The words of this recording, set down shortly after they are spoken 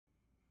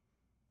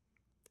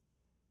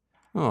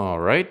All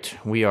right,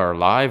 we are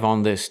live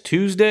on this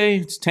Tuesday.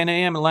 It's 10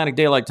 a.m. Atlantic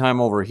Daylight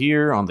Time over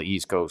here on the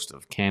east coast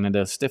of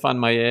Canada. Stefan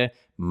Maillet,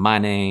 my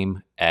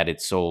name,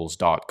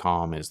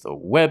 addedsouls.com is the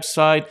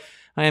website.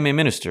 I am a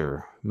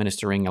minister,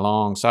 ministering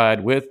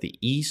alongside with the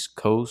East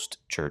Coast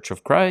Church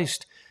of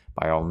Christ.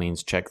 By all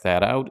means, check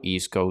that out,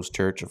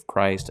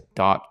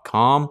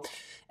 eastcoastchurchofchrist.com.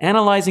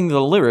 Analyzing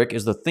the lyric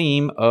is the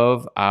theme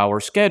of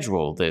our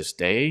schedule this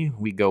day.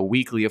 We go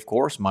weekly, of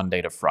course,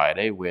 Monday to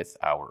Friday with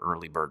our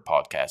early bird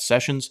podcast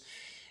sessions.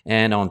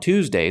 And on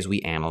Tuesdays,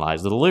 we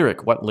analyze the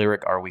lyric. What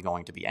lyric are we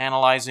going to be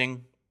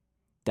analyzing?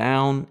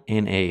 Down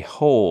in a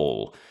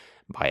Hole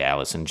by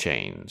Alice in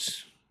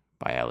Chains.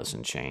 By Alice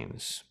in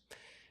Chains.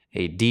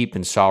 A deep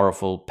and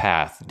sorrowful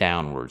path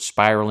downwards,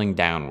 spiraling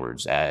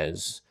downwards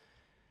as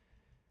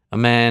a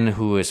man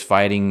who is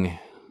fighting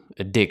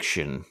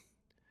addiction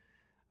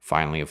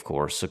finally, of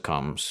course,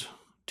 succumbs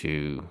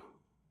to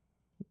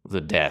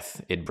the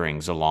death it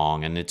brings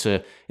along. And it's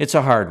a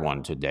hard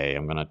one today.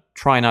 I'm going to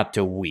try not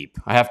to weep.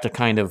 I have to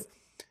kind of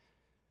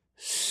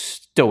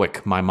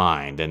stoic my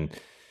mind and,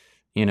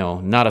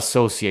 not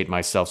associate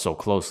myself so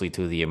closely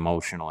to the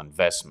emotional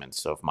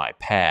investments of my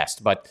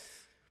past. But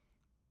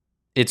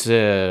it's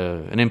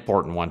an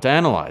important one to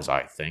analyze,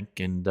 I think,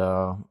 and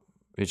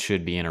it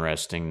should be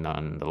interesting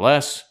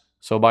nonetheless.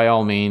 So by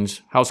all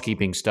means,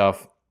 housekeeping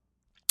stuff.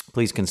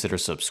 Please consider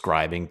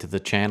subscribing to the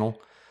channel.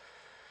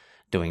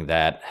 Doing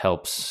that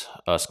helps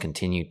us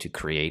continue to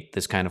create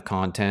this kind of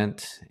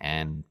content.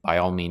 And by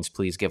all means,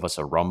 please give us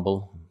a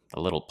rumble, a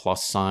little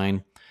plus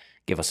sign.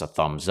 Give us a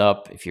thumbs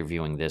up if you're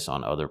viewing this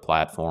on other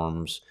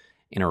platforms.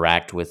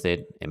 Interact with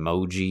it,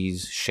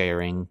 emojis,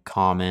 sharing,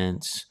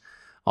 comments,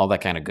 all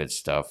that kind of good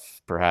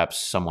stuff. Perhaps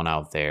someone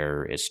out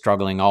there is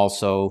struggling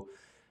also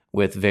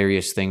with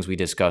various things we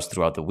discussed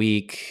throughout the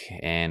week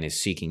and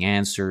is seeking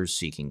answers,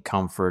 seeking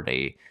comfort,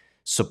 a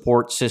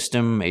support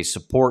system, a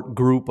support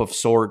group of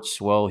sorts.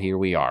 Well, here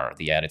we are,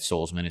 the Added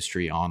Souls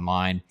Ministry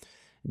online,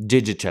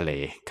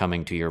 digitally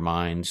coming to your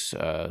minds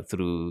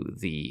through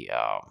the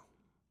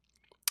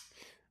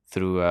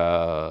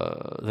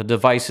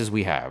devices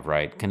we have,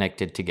 right,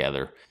 connected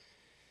together.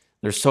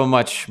 There's so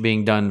much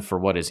being done for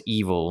what is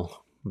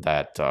evil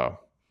that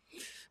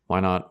why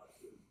not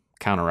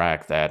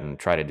counteract that and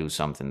try to do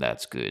something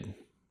that's good?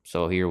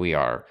 So here we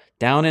are,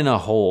 Down in a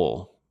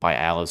Hole by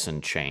Alice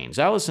in Chains.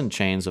 Alice in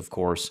Chains, of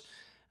course,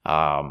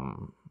 a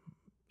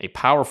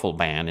powerful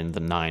band in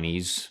the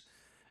 90s.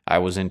 I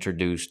was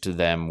introduced to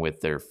them with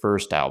their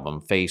first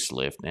album,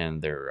 Facelift,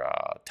 and their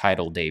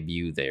title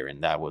debut there,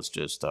 and that was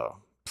just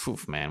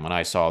poof, man. When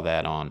I saw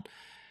that on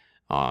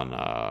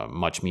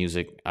Much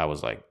Music, I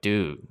was like,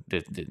 dude,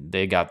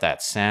 they got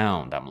that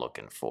sound I'm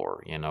looking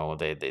for.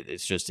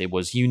 It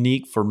was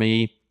unique for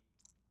me.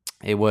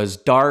 It was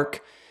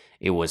dark,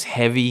 it was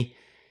heavy,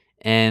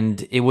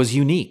 and it was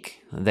unique.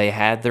 They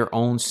had their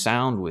own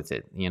sound with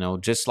it,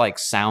 just like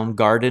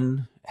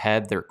Soundgarden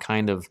had their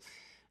kind of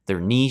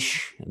their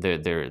niche,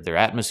 their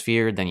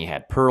atmosphere. Then you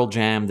had Pearl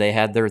Jam, they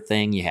had their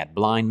thing. You had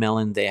Blind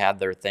Melon, they had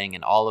their thing.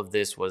 And all of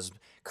this was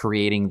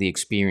creating the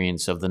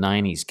experience of the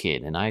 90s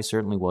kid. And I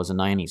certainly was a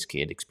 90s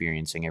kid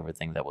experiencing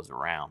everything that was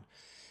around.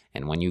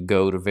 And when you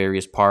go to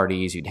various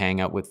parties, you'd hang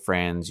out with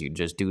friends, you'd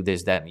just do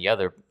this, that, and the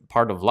other.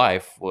 Part of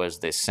life was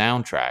this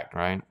soundtrack,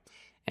 right?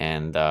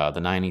 And the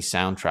 90s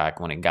soundtrack,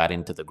 when it got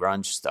into the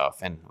grunge stuff,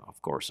 and of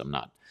course I'm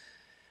not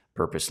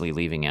purposely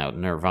leaving out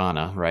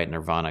Nirvana, right?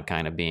 Nirvana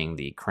kind of being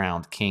the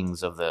crowned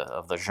kings of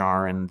the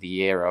genre and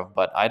the era.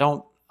 But I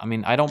don't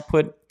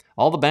put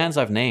all the bands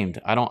I've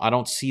named, I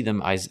don't see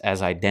them as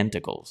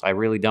identicals. I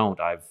really don't.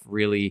 I've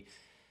really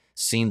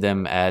seen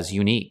them as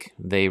unique.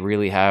 They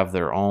really have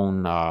their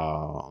own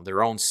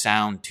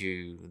sound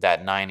to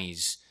that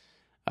 90s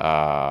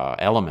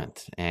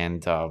element.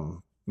 And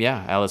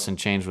Alice in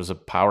Chains was a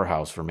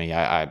powerhouse for me.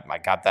 I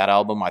got that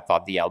album. I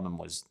thought the album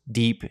was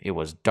deep. It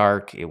was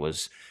dark. It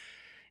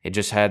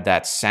just had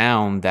that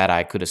sound that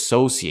I could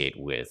associate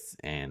with,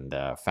 and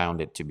found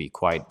it to be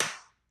quite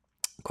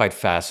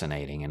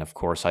fascinating. And of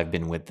course, I've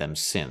been with them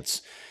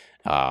since.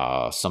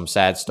 Some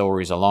sad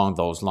stories along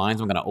those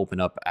lines. I'm going to open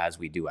up, as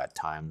we do at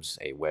times,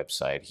 a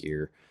website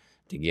here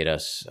to get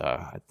us.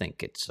 I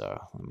think it's.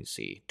 Let me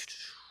see.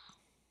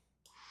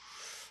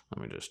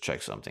 Let me just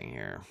check something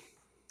here.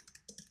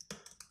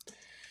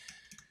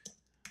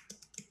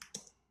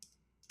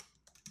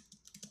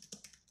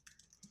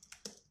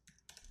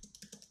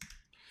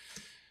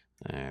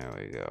 There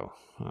we go.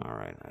 All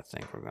right, I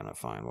think we're going to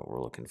find what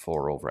we're looking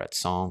for over at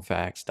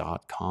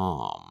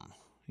songfacts.com.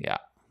 Yeah,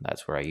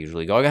 that's where I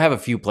usually go. I have a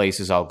few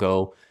places I'll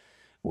go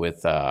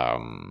with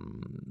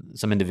some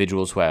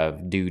individuals who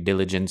have due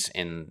diligence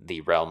in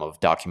the realm of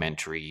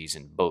documentaries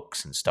and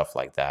books and stuff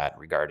like that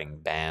regarding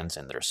bands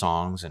and their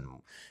songs and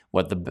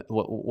what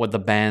the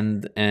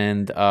band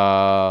and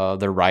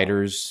the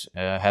writers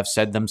have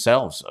said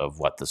themselves of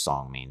what the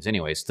song means.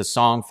 Anyways, the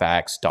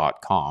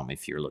songfacts.com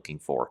if you're looking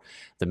for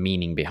the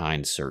meaning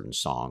behind certain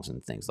songs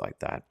and things like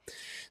that.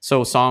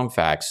 So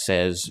Songfacts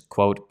says,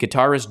 quote,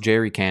 guitarist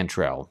Jerry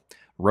Cantrell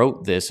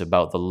wrote this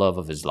about the love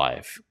of his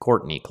life,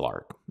 Courtney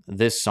Clark.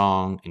 This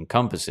song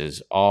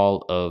encompasses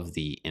all of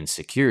the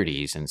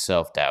insecurities and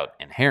self doubt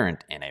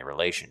inherent in a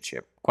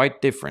relationship,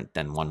 quite different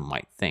than one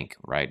might think,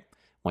 right?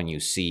 When you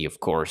see, of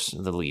course,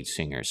 the lead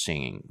singer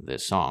singing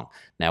this song.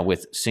 Now,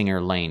 with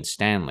singer Lane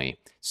Stanley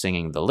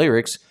singing the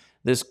lyrics,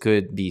 this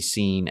could be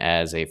seen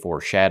as a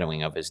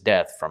foreshadowing of his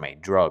death from a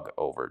drug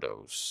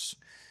overdose.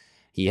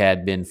 He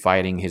had been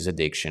fighting his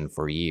addiction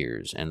for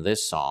years, and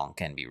this song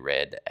can be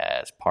read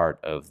as part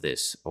of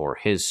this or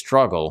his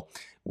struggle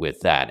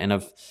with that.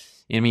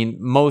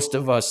 Most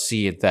of us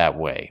see it that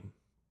way.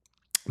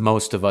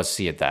 Most of us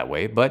see it that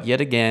way, but yet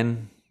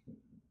again,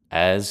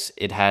 as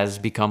it has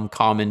become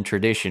common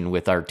tradition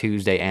with our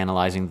Tuesday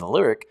analyzing the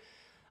lyric,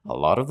 a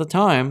lot of the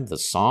time, the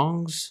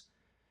songs,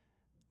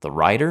 the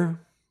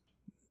writer,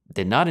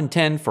 did not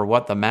intend for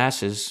what the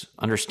masses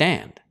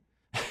understand.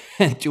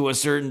 To a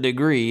certain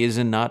degree, is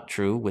it not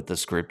true with the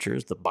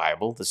scriptures, the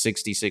Bible, the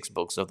 66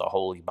 books of the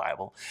Holy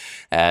Bible,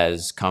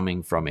 as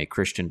coming from a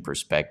Christian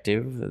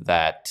perspective,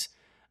 that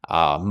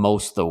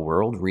most of the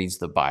world reads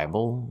the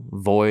Bible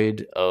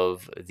void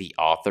of the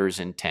author's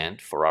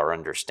intent for our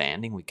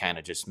understanding? We kind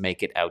of just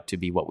make it out to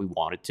be what we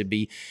want it to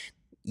be.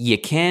 You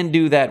can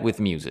do that with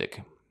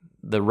music.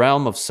 The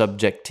realm of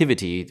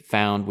subjectivity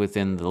found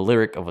within the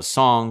lyric of a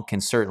song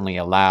can certainly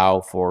allow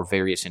for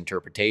various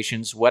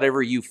interpretations.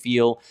 Whatever you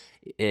feel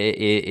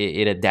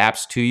it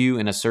adapts to you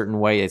in a certain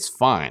way, it's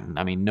fine.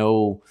 I mean,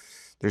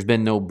 there's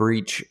been no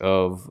breach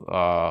of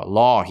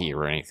law here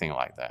or anything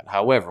like that.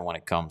 However, when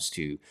it comes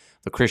to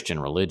the Christian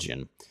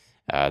religion,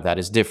 that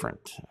is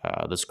different.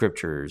 The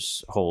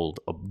scriptures hold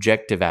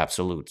objective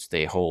absolutes.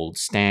 They hold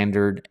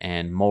standard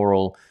and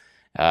moral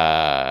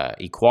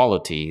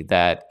equality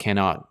that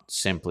cannot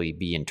simply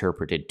be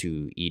interpreted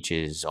to each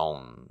his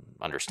own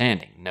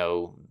understanding.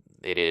 No,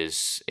 it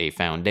is a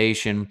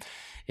foundation.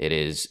 It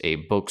is a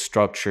book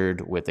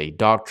structured with a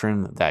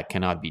doctrine that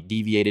cannot be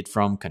deviated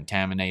from,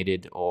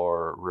 contaminated,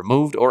 or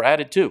removed or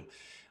added to.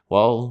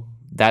 Well,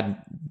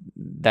 that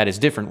is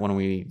different when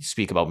we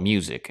speak about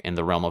music in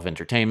the realm of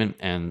entertainment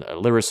and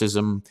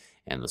lyricism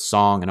and the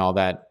song and all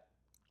that.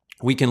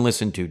 We can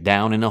listen to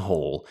Down in a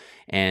Hole,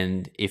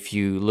 and if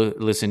you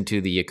listen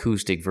to the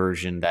acoustic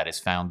version that is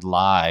found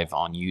live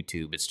on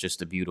YouTube, it's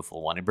just a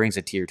beautiful one. It brings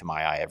a tear to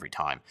my eye every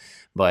time.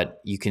 But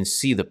you can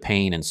see the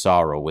pain and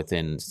sorrow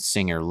within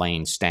singer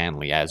Lane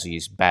Stanley as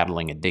he's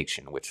battling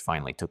addiction, which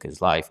finally took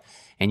his life.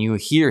 And you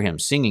hear him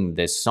singing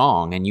this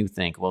song, and you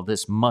think, well,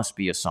 this must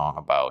be a song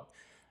about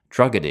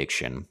drug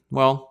addiction.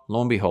 Well,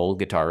 lo and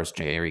behold, guitarist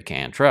Jerry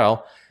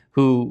Cantrell,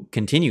 who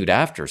continued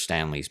after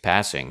Stanley's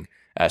passing,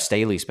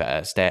 Staley's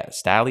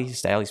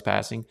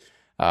passing.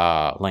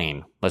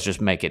 Lane. Let's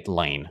just make it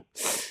Lane.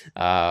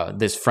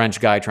 This French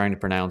guy trying to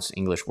pronounce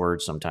English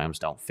words sometimes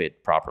don't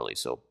fit properly,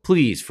 so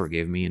please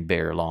forgive me and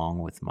bear along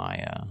with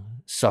my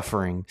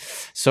suffering.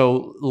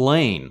 So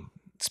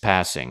Lane's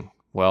passing.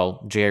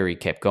 Well, Jerry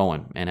kept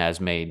going and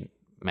has made,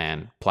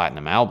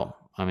 platinum album.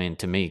 I mean,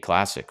 to me,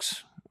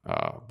 classics.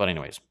 But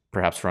anyways,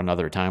 perhaps for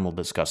another time we'll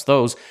discuss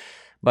those.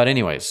 But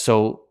anyways,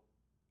 so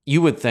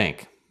you would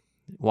think,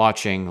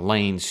 watching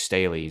Lane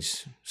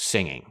Staley's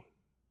singing,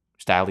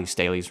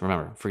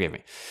 remember, forgive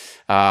me,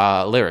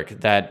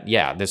 lyric that,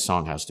 yeah, this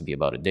song has to be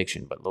about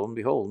addiction. But lo and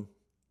behold,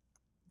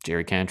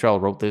 Jerry Cantrell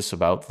wrote this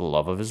about the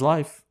love of his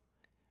life,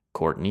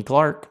 Courtney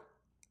Clark.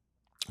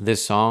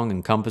 This song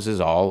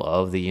encompasses all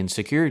of the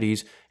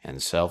insecurities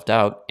and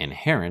self-doubt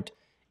inherent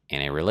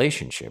in a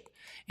relationship.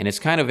 And it's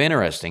kind of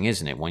interesting,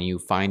 isn't it, when you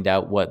find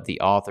out what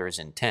the author's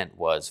intent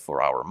was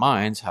for our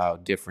minds, how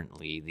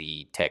differently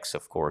the text,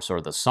 of course,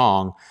 or the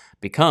song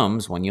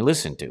becomes when you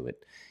listen to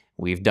it.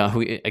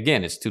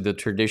 Again, it's to the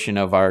tradition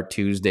of our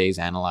Tuesdays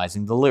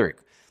analyzing the lyric.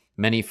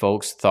 Many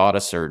folks thought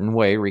a certain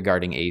way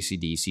regarding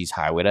AC/DC's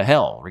Highway to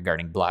Hell,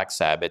 regarding Black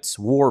Sabbath's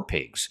War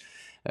Pigs,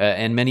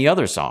 and many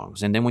other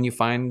songs. And then when you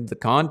find the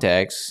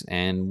context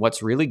and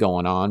what's really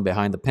going on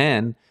behind the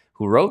pen,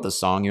 who wrote the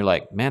song, you're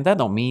like, man, that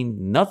don't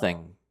mean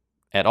nothing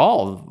at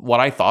all what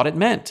I thought it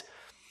meant.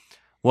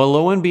 Well,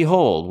 lo and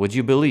behold, would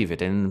you believe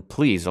it? And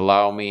please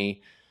allow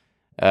me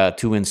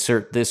to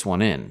insert this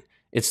one in.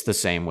 It's the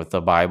same with the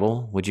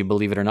Bible. Would you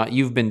believe it or not?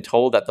 You've been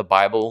told that the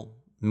Bible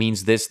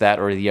means this, that,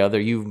 or the other.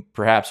 You've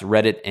perhaps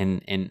read it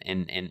in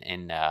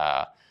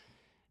out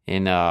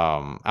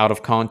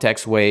of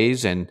context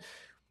ways, and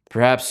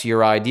perhaps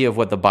your idea of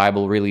what the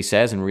Bible really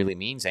says and really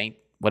means ain't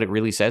what it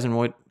really says and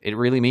what it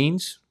really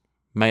means.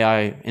 May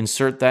I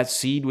insert that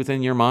seed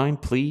within your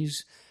mind,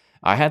 please?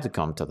 I had to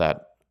come to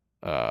that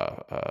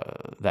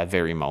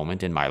very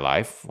moment in my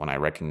life when I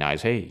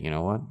recognized, hey, you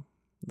know what?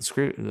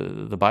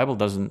 The Bible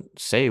doesn't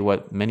say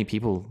what many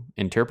people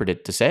interpret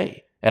it to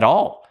say at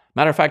all.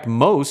 Matter of fact,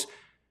 most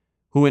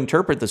who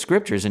interpret the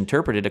scriptures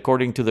interpret it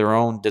according to their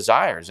own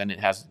desires, and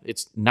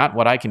it's not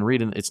what I can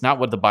read, and it's not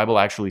what the Bible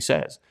actually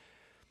says.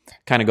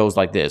 Kind of goes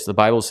like this. The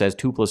Bible says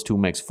 2 + 2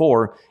 makes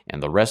 4,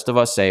 and the rest of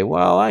us say,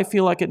 well, I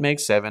feel like it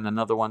makes 7.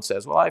 Another one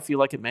says, well, I feel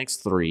like it makes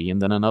 3. And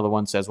then another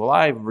one says, well,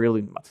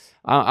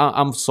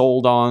 I'm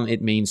sold on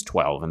it means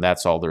 12, and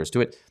that's all there is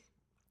to it.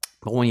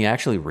 But when you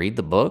actually read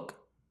the book,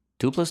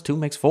 2 + 2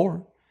 makes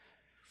 4.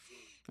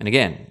 And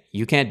again,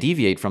 you can't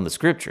deviate from the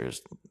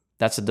scriptures.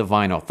 That's a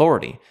divine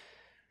authority.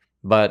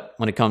 But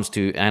when it comes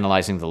to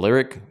analyzing the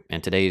lyric,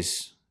 and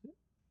today's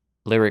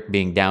lyric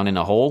being down in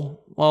a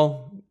hole,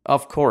 well,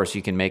 of course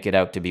you can make it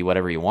out to be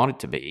whatever you want it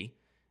to be.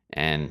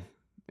 And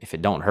if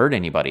it don't hurt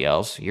anybody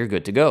else, you're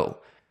good to go.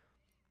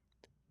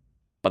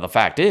 But the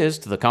fact is,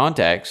 to the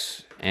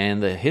context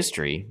and the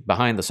history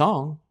behind the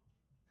song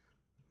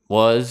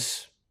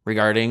was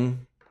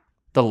regarding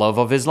the love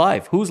of his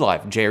life. Whose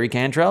life? Jerry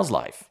Cantrell's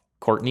life.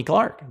 Courtney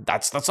Clark.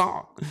 That's the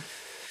song.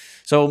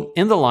 So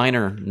in the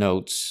liner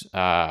notes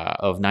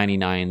of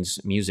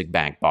 99's Music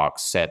Bank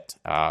box set,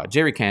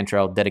 Jerry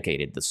Cantrell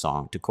dedicated the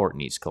song to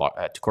Courtney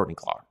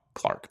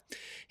Clark,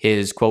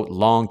 his, quote,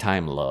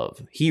 longtime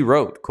love. He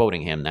wrote,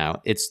 quoting him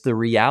now, "It's the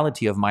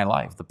reality of my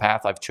life, the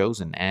path I've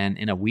chosen, and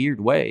in a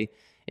weird way,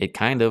 it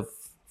kind of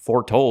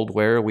foretold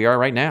where we are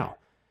right now.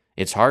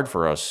 It's hard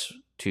for us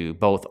to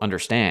both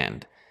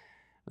understand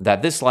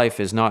that this life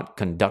is not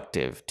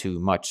conducive to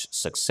much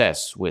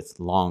success with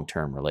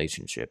long-term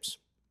relationships.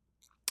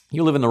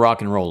 You live in the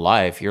rock and roll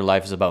life. Your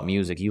life is about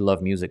music. You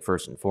love music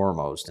first and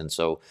foremost. And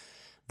so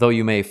though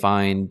you may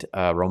find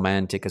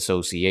romantic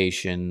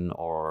association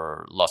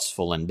or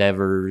lustful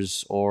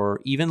endeavors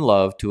or even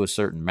love to a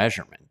certain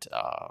measurement,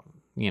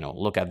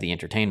 look at the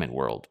entertainment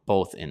world,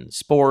 both in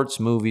sports,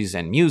 movies,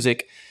 and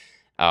music.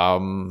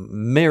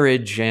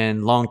 Marriage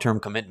and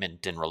long-term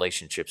commitment in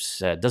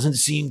relationships doesn't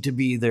seem to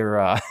be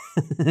their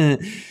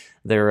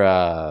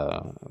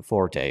their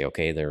forte.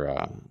 Okay,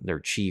 their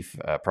chief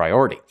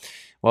priority.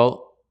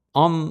 Well,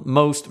 on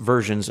most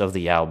versions of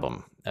the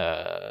album,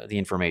 the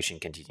information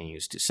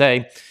continues to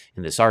say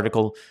in this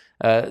article,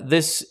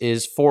 this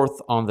is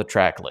fourth on the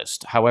track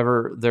list.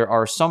 However, there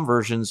are some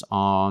versions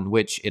on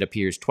which it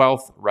appears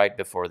 12th, right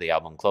before the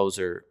album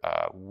closer,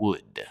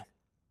 Would.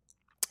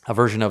 A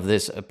version of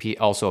this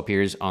also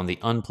appears on the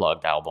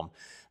Unplugged album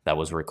that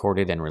was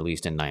recorded and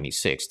released in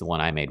 96, the one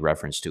I made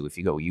reference to. If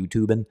you go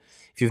YouTubing,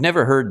 if you've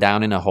never heard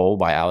Down in a Hole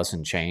by Alice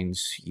in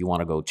Chains, you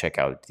want to go check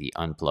out the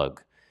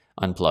Unplugged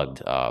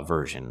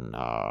version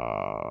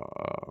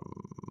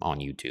on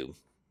YouTube.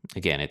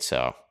 Again, it's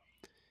a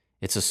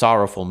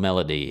sorrowful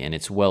melody, and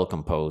it's well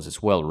composed,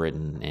 it's well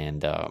written,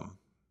 and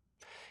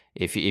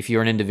if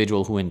you're an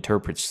individual who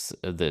interprets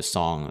the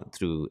song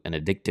through an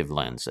addictive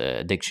lens,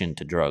 addiction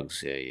to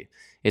drugs,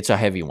 it's a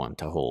heavy one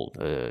to hold.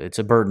 It's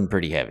a burden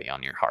pretty heavy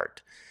on your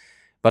heart.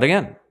 But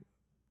again,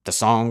 the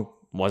song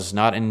was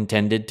not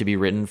intended to be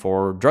written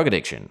for drug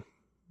addiction,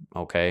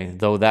 okay?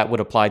 Though that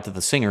would apply to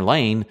the singer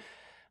Lane.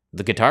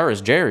 The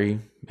guitarist Jerry,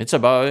 it's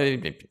about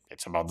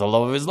the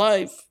love of his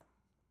life.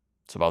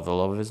 It's about the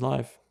love of his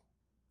life.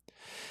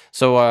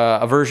 So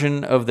a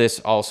version of this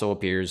also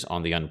appears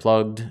on the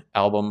Unplugged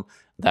album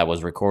that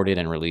was recorded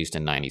and released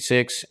in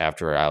 96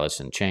 after Alice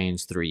in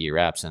Chains' 3-year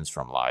absence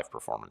from live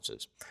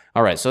performances.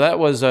 All right, so that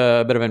was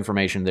a bit of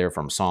information there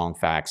from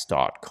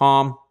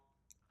songfacts.com.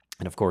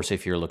 And of course,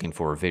 if you're looking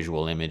for a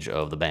visual image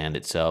of the band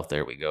itself,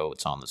 there we go.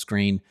 It's on the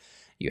screen.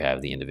 You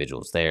have the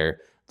individuals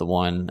there. The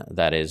one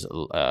that is,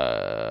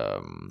 I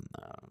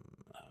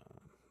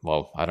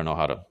don't know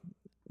how to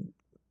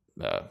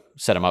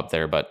set them up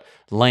there, but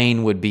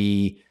Lane would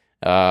be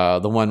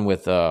the one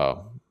with,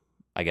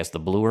 I guess, the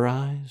bluer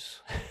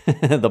eyes,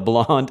 the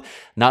blonde,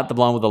 not the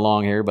blonde with the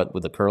long hair, but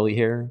with the curly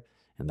hair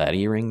and that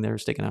earring there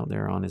sticking out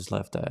there on his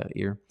left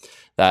ear.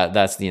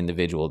 That's the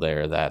individual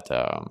there that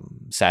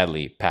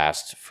sadly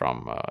passed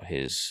from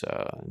his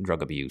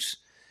drug abuse.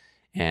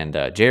 And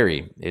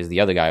Jerry is the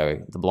other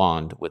guy, the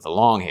blonde with the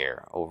long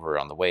hair, over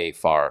on the way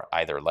far,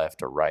 either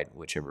left or right,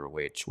 which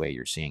way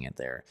you're seeing it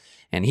there.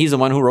 And he's the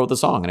one who wrote the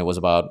song, and it was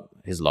about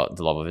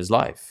the love of his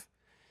life.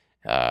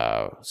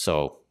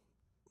 So,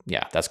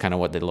 yeah, that's kind of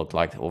what they looked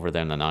like over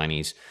there in the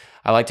 90s.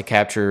 I like to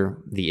capture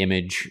the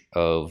image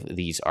of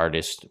these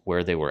artists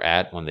where they were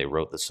at when they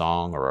wrote the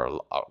song,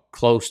 or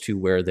close to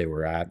where they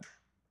were at.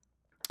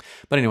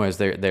 But anyways,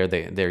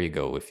 there you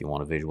go. If you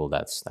want a visual,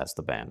 that's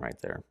the band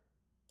right there.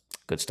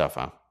 Good stuff,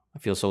 huh? I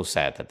feel so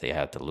sad that they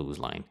had to lose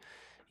Lane.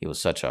 He was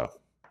such a,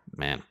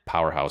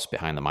 powerhouse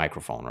behind the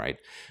microphone, right?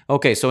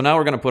 Okay, so now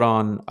we're going to put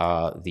on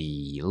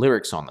the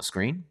lyrics on the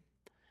screen.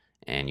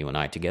 And you and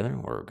I together,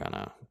 we're going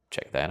to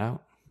check that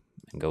out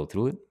and go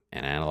through it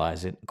and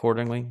analyze it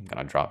accordingly. I'm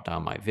going to drop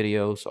down my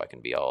video so I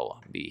can be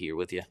here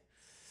with you.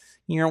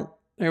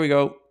 There we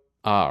go.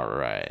 All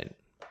right.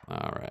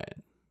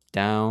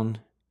 Down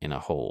in a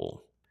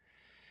Hole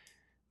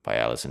by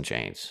Alice in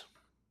Chains.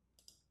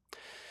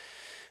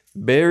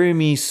 Bury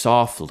me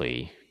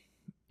softly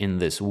in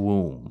this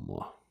womb.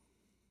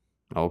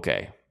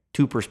 Okay,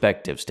 2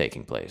 perspectives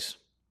taking place,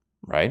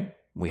 right?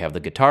 We have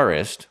the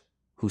guitarist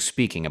who's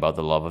speaking about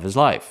the love of his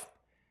life.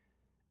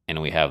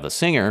 And we have the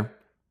singer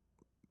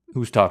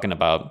who's talking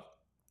about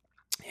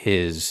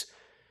his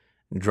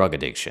drug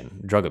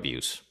addiction, drug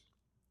abuse.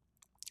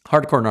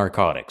 Hardcore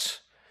narcotics.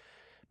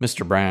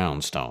 Mr.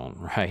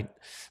 Brownstone, right?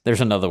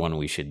 There's another one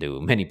we should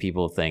do. Many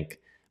people think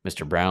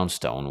Mr.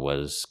 Brownstone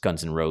was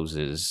Guns N'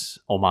 Roses'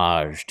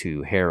 homage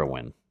to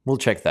heroin. We'll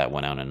check that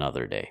one out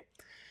another day.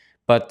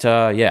 But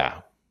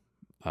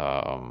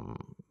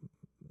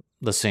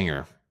The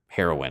singer,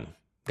 heroin,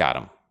 got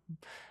him.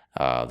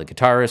 The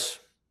guitarist,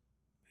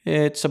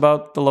 it's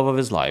about the love of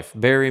his life.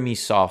 Bury me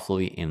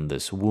softly in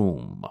this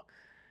womb.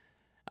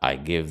 I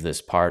give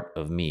this part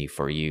of me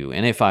for you.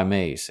 And if I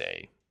may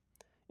say,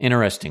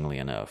 interestingly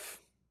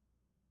enough,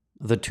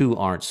 the two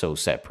aren't so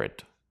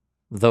separate.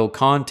 Though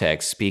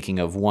context, speaking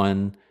of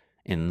one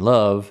in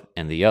love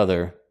and the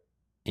other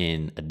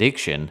in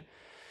addiction,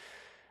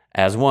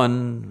 as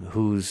one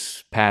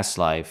whose past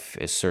life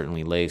is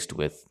certainly laced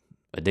with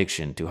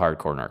addiction to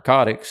hardcore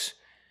narcotics,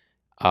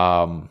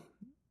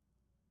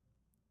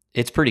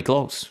 it's pretty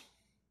close.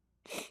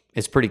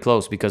 It's pretty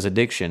close because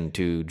addiction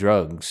to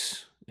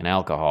drugs and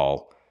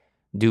alcohol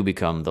do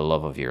become the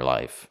love of your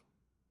life.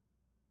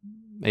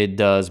 It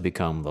does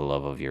become the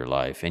love of your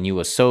life, and you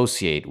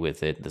associate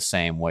with it the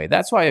same way.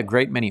 That's why a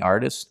great many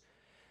artists,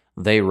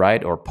 they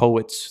write, or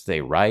poets,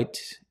 they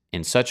write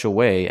in such a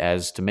way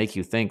as to make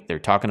you think they're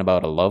talking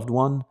about a loved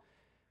one.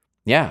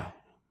 Yeah,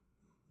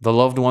 the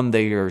loved one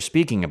they are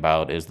speaking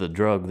about is the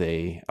drug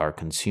they are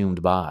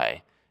consumed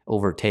by,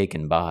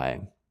 overtaken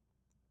by.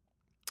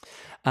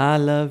 I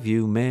love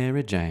you,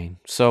 Mary Jane.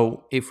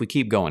 So if we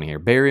keep going here,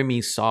 bury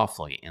me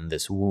softly in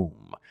this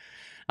womb.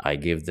 I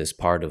give this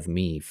part of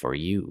me for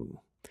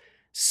you.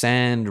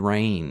 Sand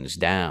rains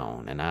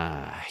down, and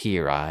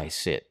here I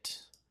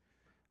sit,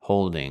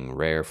 holding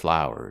rare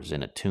flowers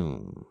in a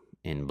tomb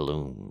in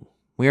bloom.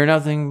 We are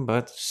nothing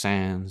but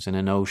sands in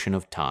an ocean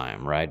of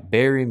time, right?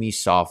 Bury me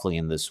softly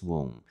in this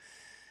womb.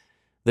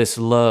 This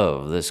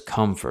love, this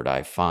comfort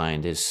I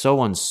find is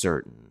so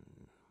uncertain.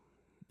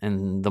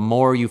 And the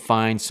more you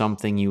find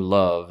something you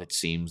love, it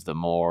seems the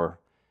more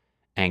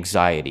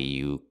anxiety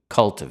you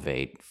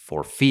cultivate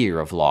for fear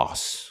of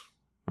loss,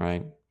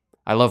 right?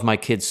 I love my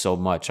kids so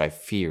much, I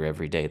fear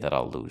every day that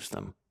I'll lose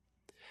them.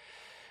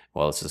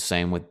 Well, it's the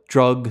same with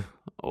drug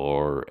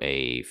or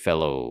a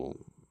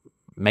fellow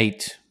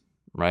mate,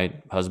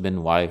 right?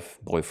 Husband, wife,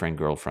 boyfriend,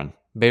 girlfriend.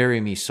 Bury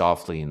me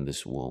softly in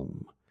this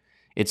womb.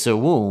 It's a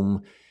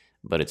womb,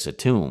 but it's a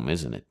tomb,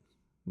 isn't it?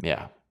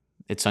 Yeah,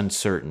 it's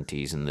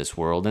uncertainties in this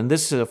world. And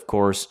this is, of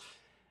course,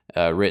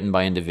 written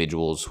by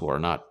individuals who are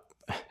not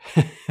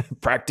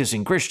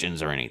practicing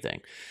Christians or anything.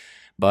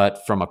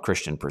 But from a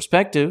Christian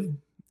perspective,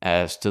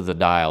 as to the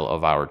dial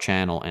of our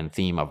channel and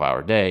theme of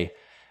our day,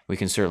 we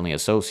can certainly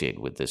associate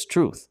with this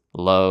truth.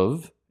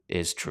 Love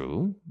is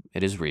true.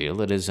 It is real.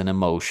 It is an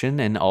emotion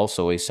and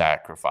also a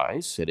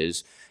sacrifice. It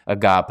is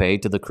agape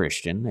to the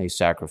Christian, a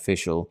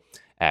sacrificial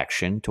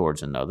action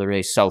towards another,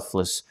 a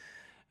selfless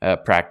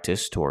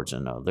practice towards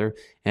another.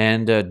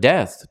 And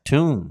death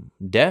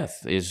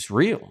is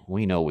real.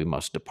 We know we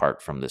must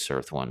depart from this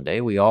earth one day.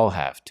 We all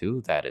have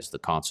to. That is the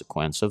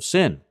consequence of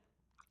sin.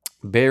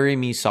 Bury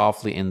me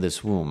softly in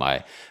this womb.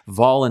 I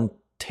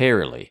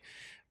voluntarily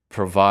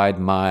provide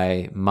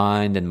my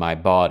mind and my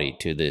body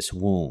to this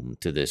womb,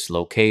 to this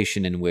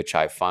location in which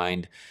I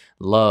find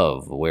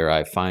love, where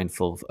I find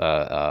full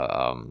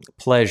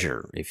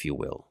pleasure, if you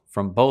will,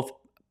 from both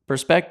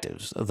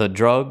perspectives, the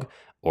drug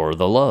or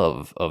the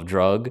love of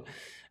drug,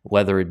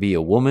 whether it be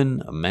a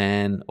woman, a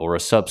man, or a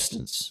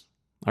substance.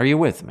 Are you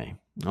with me?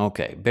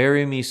 Okay,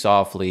 bury me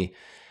softly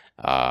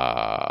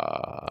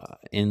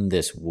in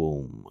this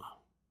womb.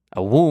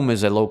 A womb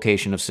is a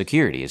location of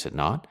security, is it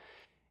not?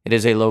 It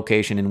is a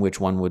location in which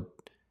one would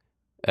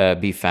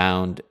be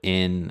found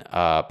in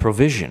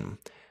provision,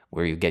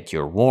 where you get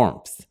your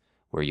warmth,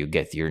 where you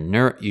get your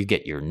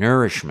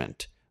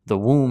nourishment. The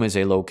womb is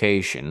a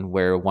location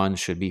where one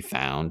should be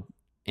found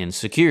in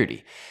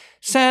security.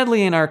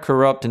 Sadly, in our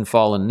corrupt and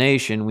fallen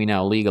nation, we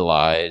now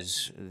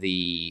legalize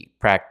the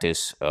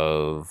practice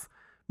of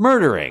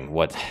murdering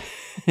what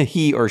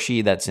he or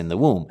she that's in the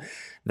womb.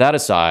 That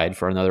aside,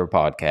 for another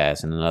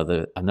podcast and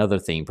another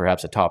theme,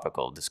 perhaps a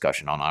topical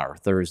discussion on our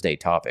Thursday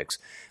topics.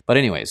 But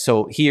anyway,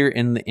 so here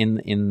in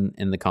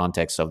the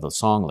context of the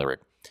song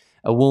lyric,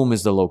 a womb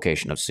is the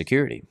location of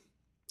security.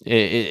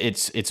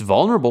 It's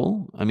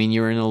vulnerable. I mean,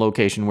 you're in a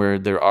location where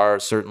there are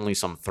certainly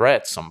some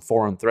threats, some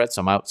foreign threats,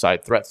 some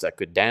outside threats that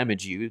could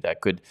damage you,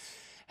 that could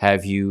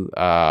have you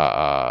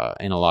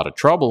in a lot of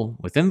trouble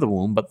within the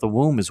womb. But the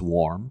womb is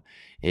warm.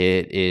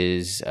 It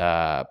is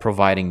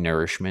providing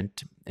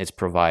nourishment. It's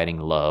providing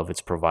love.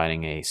 It's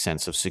providing a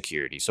sense of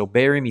security. So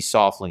bury me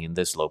softly in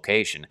this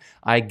location.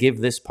 I give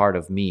this part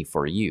of me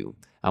for you.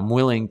 I'm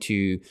willing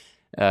to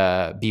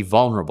be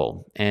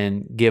vulnerable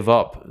and give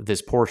up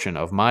this portion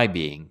of my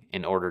being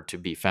in order to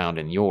be found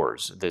in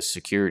yours, this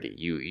security.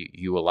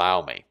 You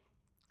allow me.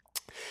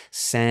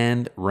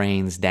 Sand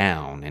rains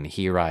down, and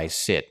here I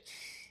sit.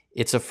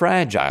 It's a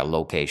fragile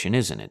location,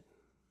 isn't it?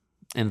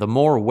 And the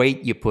more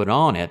weight you put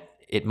on it,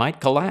 it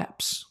might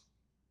collapse.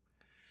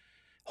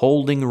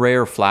 Holding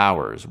rare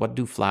flowers. What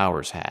do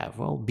flowers have?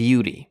 Well,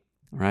 beauty,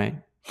 right?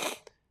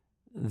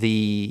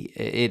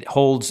 It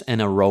holds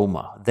an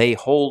aroma. They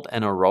hold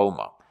an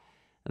aroma.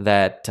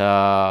 that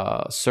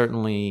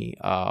certainly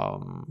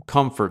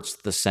comforts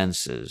the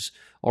senses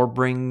or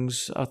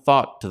brings a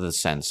thought to the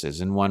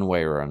senses in one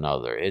way or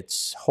another.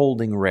 It's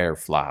holding rare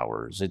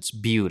flowers, it's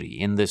beauty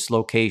in this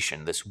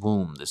location, this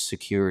womb, this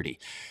security,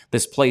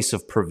 this place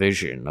of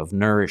provision, of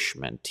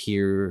nourishment.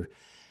 Here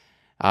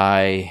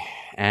I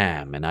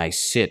am, and I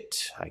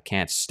sit. I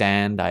can't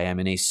stand. I am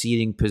in a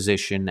seating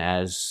position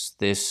as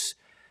this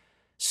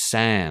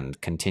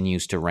sand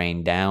continues to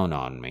rain down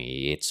on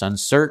me. It's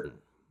uncertain.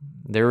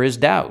 There is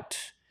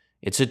doubt.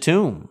 It's a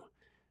tomb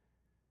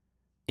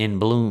in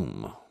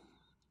bloom.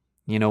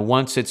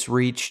 Once it's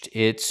reached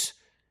its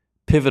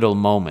pivotal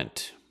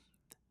moment,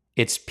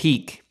 its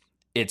peak,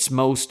 its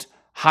most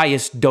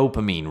highest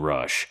dopamine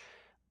rush,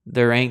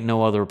 there ain't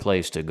no other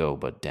place to go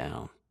but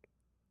down.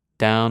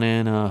 Down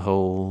in a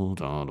hole,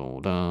 down,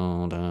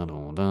 down,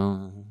 down,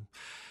 down,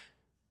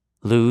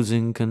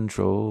 losing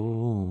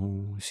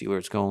control. See where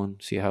it's going?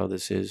 See how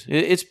this is?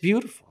 It's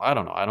beautiful. I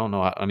don't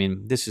know. I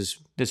mean, this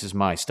is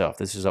my stuff.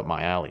 This is up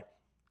my alley,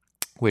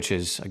 which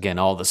is, again,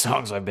 all the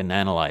songs I've been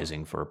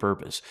analyzing for a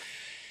purpose.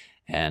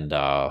 And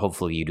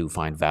hopefully you do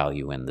find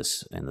value in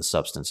this, in the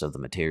substance of the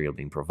material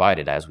being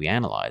provided as we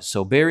analyze.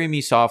 So bury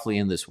me softly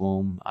in this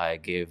womb. I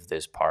give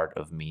this part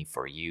of me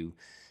for you.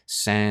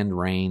 Sand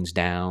rains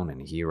down,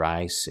 and here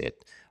I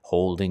sit,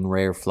 holding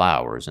rare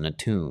flowers in a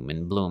tomb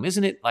in bloom.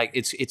 Isn't it like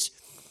it's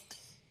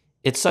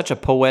such a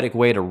poetic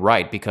way to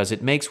write, because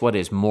it makes what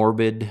is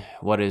morbid,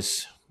 what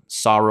is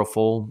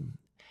sorrowful,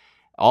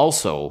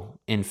 also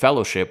in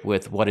fellowship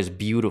with what is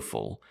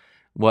beautiful,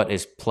 what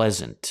is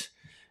pleasant,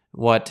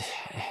 what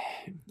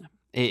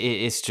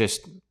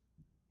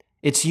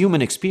it's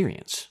human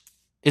experience.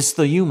 It's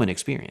the human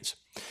experience.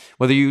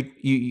 Whether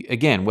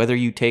whether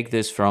you take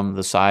this from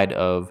the side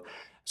of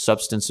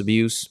substance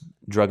abuse,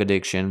 drug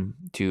addiction,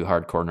 to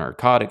hardcore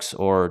narcotics,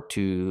 or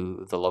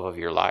to the love of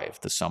your life,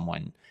 to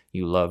someone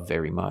you love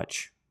very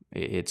much.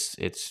 It's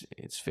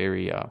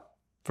very,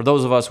 for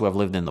those of us who have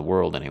lived in the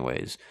world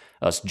anyways,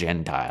 us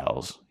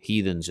Gentiles,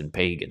 heathens and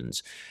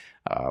pagans,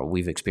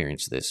 we've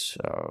experienced this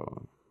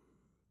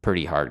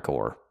pretty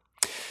hardcore.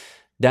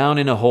 Down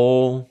in a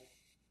hole,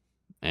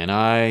 and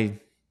I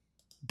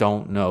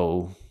don't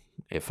know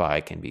if I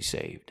can be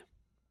saved.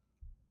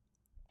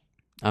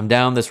 I'm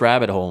down this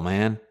rabbit hole,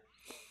 man.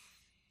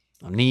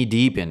 I'm knee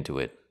deep into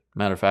it.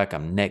 Matter of fact,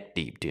 I'm neck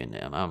deep in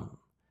it.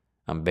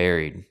 I'm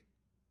buried.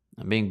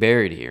 I'm being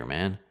buried here,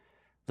 man.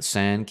 The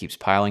sand keeps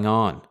piling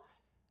on.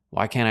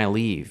 Why can't I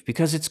leave?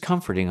 Because it's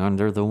comforting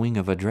under the wing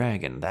of a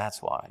dragon.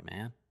 That's why,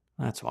 man.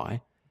 That's why.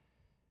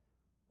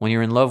 When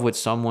you're in love with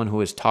someone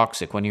who is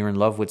toxic, when you're in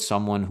love with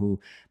someone who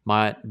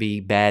might be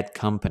bad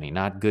company,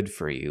 not good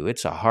for you,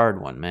 it's a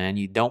hard one, man.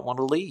 You don't want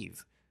to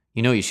leave.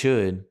 You know you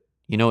should.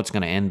 You know it's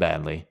going to end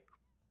badly.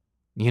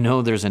 You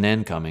know there's an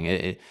end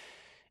coming.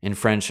 In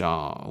French,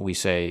 we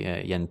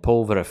say, "Il y a une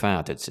pauvre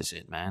fin." It's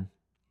it, man.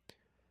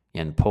 Il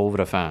y a une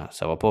pauvre fin.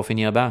 Ça va pas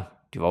finir bien.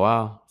 Tu vas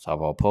voir, ça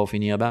va pas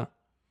finir bien.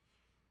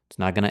 It's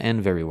not going to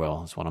end very well.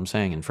 That's what I'm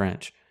saying in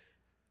French.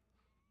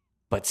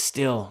 But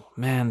still,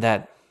 man,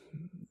 that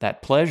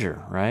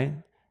pleasure, right?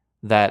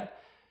 That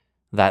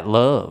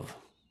love,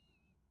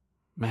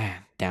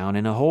 man, down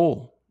in a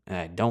hole. And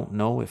I don't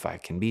know if I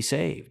can be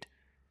saved.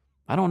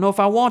 I don't know if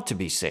I want to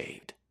be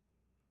saved.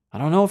 I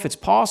don't know if it's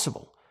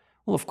possible.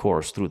 Well, of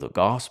course, through the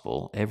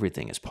gospel,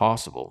 everything is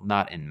possible,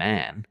 not in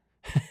man.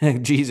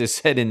 Jesus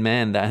said in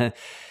man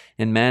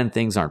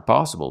things aren't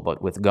possible,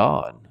 but with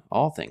God,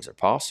 all things are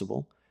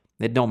possible.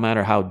 It don't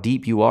matter how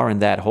deep you are in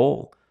that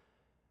hole,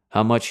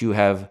 how much you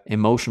have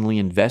emotionally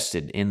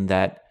invested in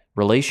that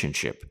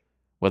relationship,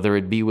 whether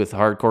it be with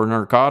hardcore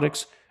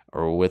narcotics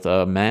or with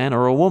a man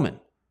or a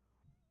woman.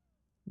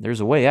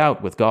 There's a way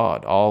out with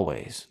God,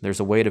 always. There's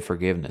a way to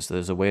forgiveness.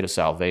 There's a way to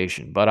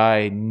salvation. But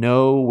I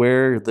know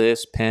where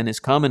this pen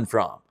is coming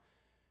from.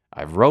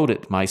 I've wrote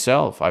it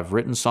myself. I've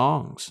written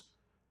songs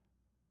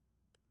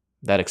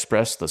that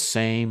express the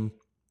same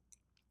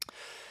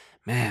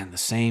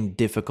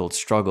difficult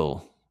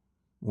struggle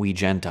we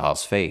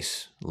Gentiles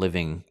face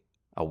living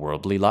a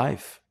worldly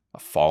life, a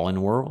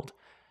fallen world.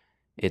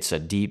 It's a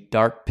deep,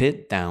 dark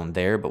pit down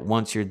there, but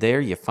once you're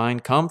there, you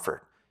find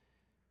comfort.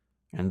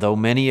 And though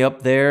many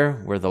up there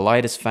where the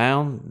light is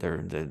found,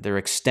 they're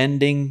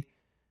extending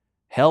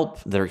help,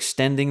 they're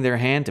extending their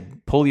hand to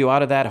pull you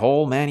out of that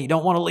hole, man, you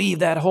don't want to leave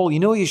that hole. You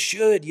know you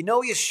should.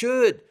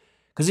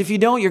 Because if you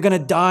don't, you're going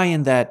to die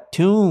in that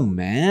tomb,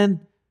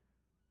 man.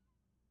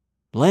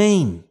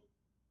 Lane,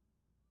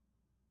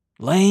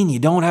 you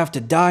don't have to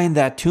die in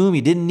that tomb.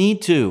 You didn't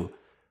need to.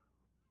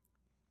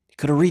 You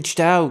could have reached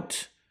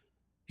out.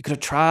 You could have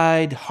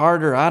tried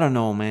harder. I don't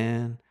know,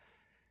 man.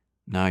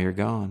 Now you're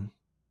gone.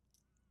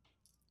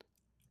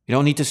 You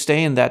don't need to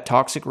stay in that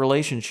toxic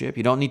relationship.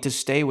 You don't need to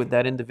stay with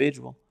that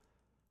individual.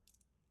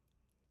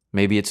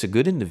 Maybe it's a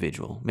good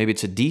individual. Maybe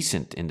it's a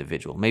decent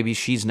individual. Maybe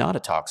she's not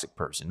a toxic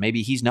person.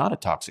 Maybe he's not a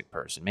toxic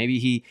person. Maybe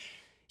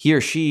he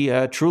or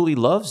she truly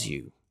loves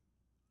you.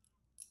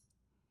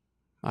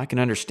 I can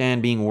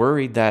understand being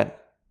worried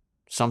that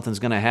something's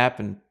going to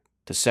happen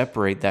to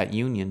separate that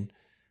union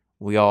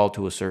We all,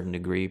 to a certain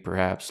degree,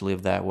 perhaps,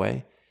 live that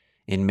way.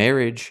 In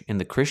marriage, in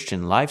the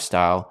Christian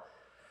lifestyle,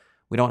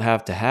 we don't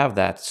have to have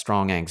that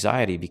strong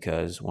anxiety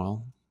because,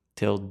 well,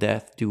 till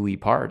death do we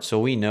part. So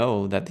we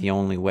know that the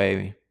only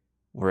way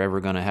we're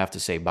ever going to have to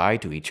say bye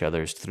to each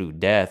other is through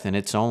death, and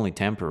it's only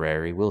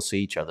temporary. We'll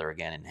see each other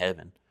again in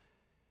heaven.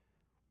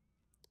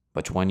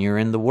 But when you're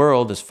in the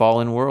world, this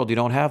fallen world, you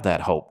don't have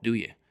that hope, do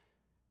you?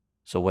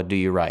 So what do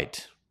you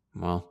write?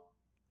 Well,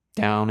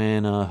 down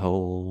in a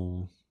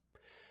hole,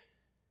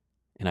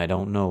 and I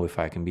don't know if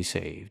I can be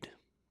saved.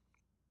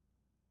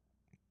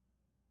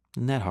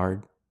 Isn't that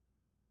hard?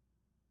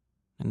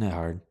 Isn't that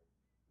hard?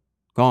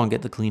 Go on,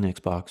 get the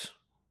Kleenex box.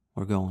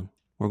 We're going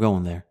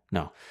there.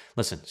 No,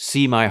 listen,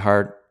 see my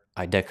heart,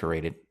 I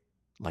decorate it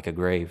like a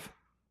grave.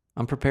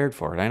 I'm prepared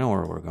for it. I know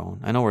where we're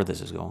going. I know where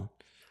this is going.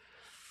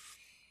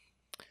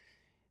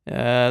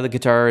 The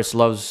guitarist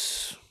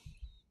loves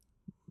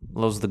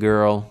the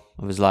girl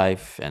of his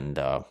life, and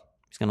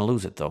he's going to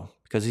lose it, though,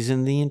 because he's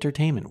in the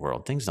entertainment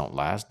world. Things don't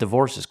last.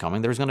 Divorce is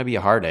coming. There's going to be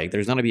a heartache.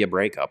 There's going to be a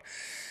breakup.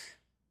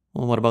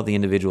 Well, what about the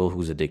individual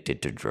who's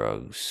addicted to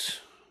drugs?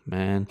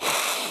 Man,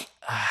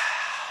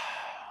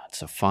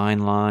 it's a fine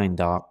line,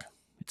 Doc.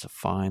 It's a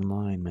fine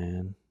line,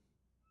 man.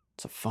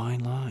 It's a fine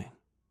line,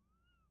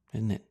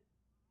 isn't it?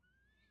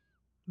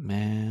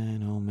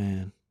 Man, oh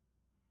man.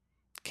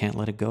 Can't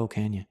let it go,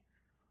 can you?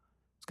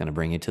 It's going to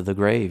bring you to the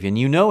grave, and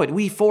you know it.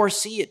 We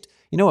foresee it.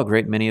 You know a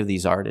great many of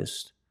these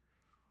artists.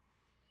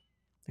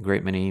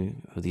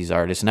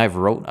 And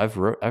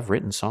I've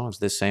written songs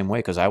this same way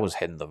because I was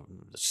heading the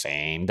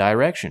same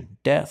direction,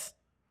 death.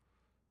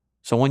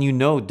 So when you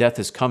know death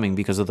is coming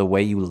because of the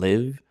way you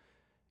live,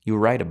 you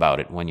write about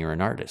it when you're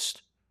an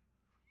artist.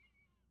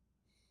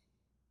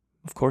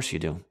 Of course you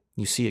do.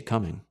 You see it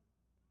coming.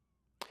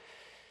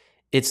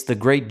 It's the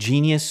great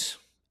genius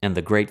and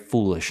the great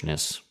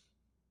foolishness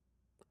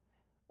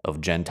of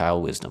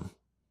Gentile wisdom,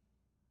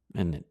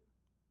 isn't it?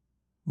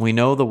 We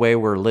know the way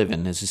we're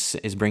living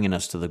is bringing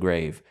us to the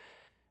grave,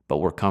 but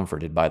we're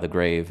comforted by the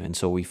grave, and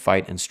so we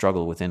fight and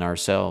struggle within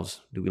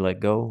ourselves. Do we let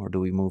go or do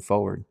we move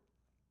forward?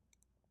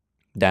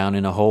 Down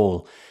in a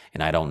hole,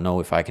 and I don't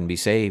know if I can be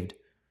saved.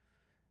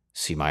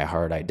 See my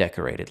heart, I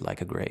decorated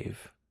like a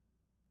grave.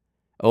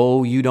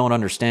 Oh, you don't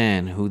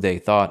understand who they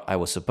thought I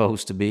was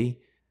supposed to be?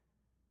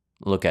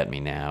 Look at me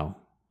now.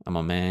 I'm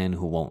a man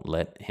who won't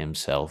let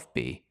himself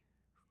be.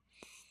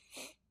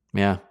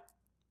 Yeah.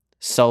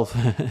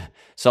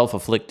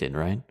 Self-afflicted,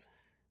 right?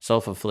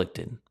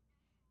 Self-afflicted.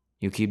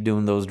 You keep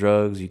doing those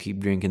drugs, you keep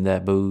drinking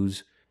that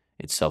booze,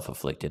 it's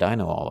self-afflicted. I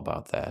know all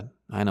about that.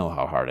 I know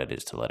how hard it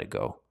is to let it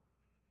go.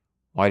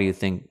 Why do you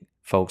think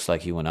folks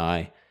like you and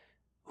I,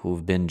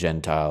 who've been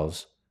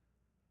Gentiles,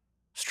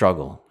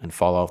 struggle and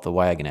fall off the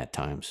wagon at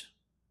times?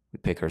 We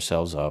pick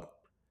ourselves up.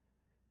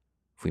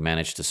 If we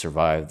manage to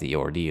survive the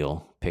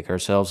ordeal, pick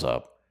ourselves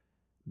up,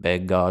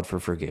 beg God for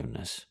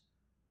forgiveness,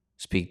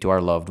 speak to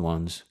our loved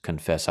ones,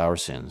 confess our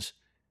sins,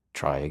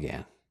 try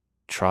again.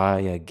 Try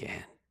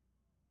again.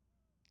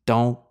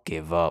 Don't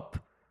give up.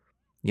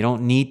 You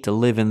don't need to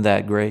live in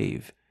that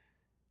grave.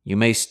 You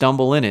may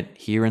stumble in it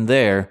here and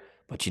there,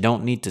 but you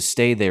don't need to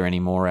stay there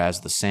anymore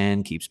as the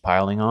sand keeps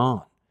piling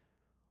on.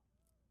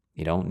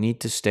 You don't need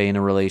to stay in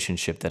a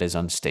relationship that is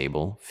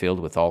unstable, filled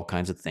with all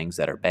kinds of things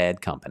that are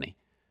bad company.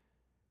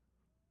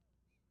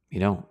 You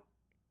don't.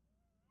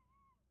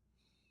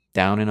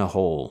 Down in a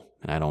hole,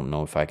 and I don't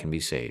know if I can be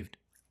saved.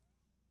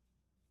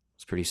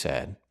 It's pretty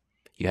sad.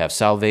 You have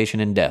salvation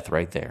and death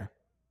right there.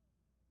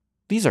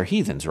 These are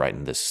heathens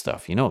writing this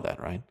stuff. You know that,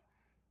 right?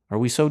 Are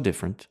we so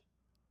different?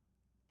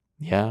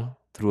 Yeah,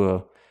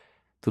 through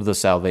the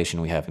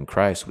salvation we have in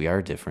Christ, we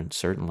are different,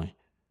 certainly.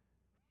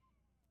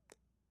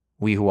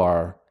 We who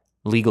are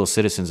legal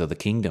citizens of the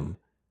kingdom,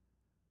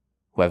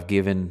 who have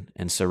given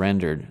and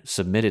surrendered,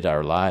 submitted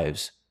our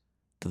lives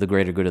to the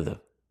greater good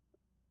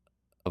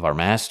of our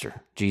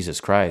Master,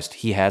 Jesus Christ,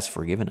 He has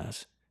forgiven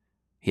us.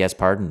 He has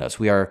pardoned us.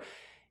 We are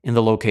in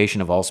the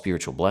location of all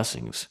spiritual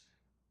blessings.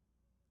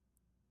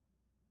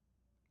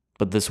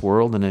 But this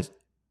world and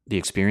the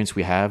experience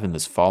we have in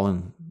this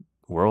fallen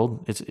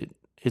world,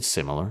 it's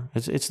similar.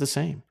 It's the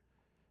same.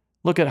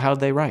 Look at how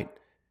they write.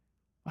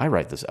 I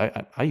write this.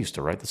 I used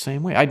to write the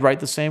same way. I'd write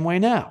the same way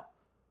now.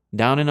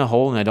 Down in a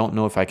hole, and I don't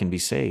know if I can be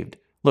saved.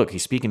 Look,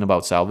 he's speaking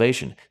about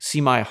salvation. See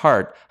my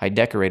heart, I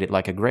decorate it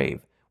like a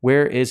grave.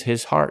 Where is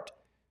his heart?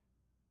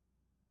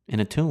 In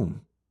a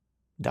tomb,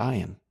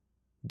 dying,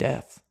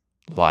 death,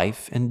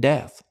 life and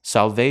death,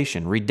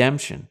 salvation,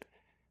 redemption,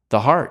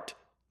 the heart,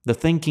 the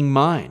thinking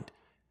mind.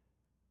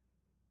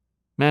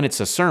 Man, it's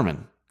a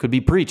sermon. Could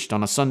be preached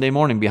on a Sunday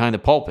morning behind the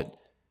pulpit.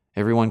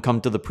 Everyone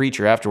come to the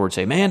preacher afterwards,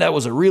 say, "Man, that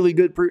was a really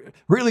good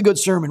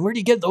sermon. Where do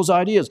you get those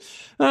ideas?"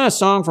 A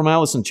song from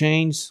Alice in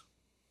Chains.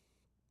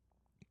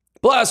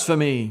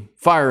 Blasphemy!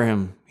 Fire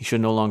him. He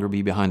should no longer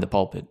be behind the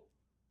pulpit.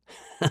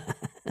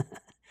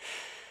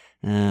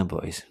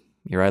 Boys,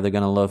 you're either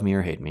going to love me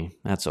or hate me.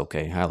 That's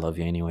okay. I love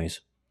you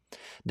anyways.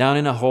 Down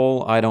in a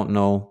hole, I don't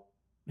know,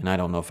 and I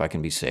don't know if I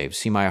can be saved.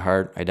 See my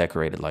heart, I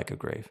decorated like a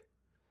grave.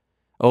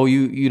 Oh,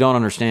 you don't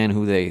understand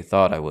who they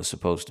thought I was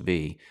supposed to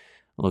be.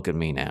 Look at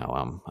me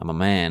now. I'm a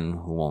man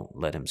who won't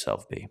let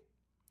himself be.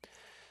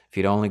 If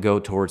you'd only go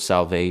towards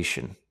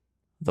salvation,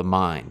 the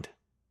mind,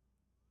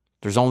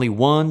 there's only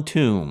one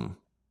tomb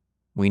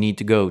we need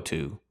to go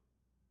to,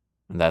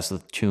 and that's the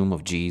tomb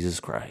of Jesus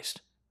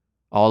Christ.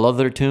 All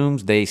other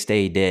tombs, they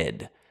stay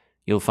dead.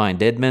 You'll find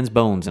dead men's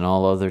bones in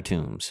all other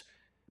tombs.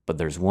 But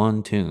there's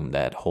one tomb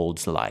that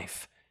holds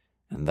life,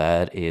 and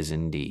that is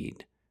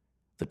indeed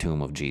the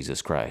tomb of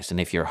Jesus Christ. And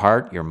if your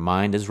heart, your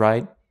mind is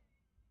right,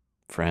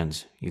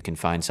 friends, you can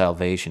find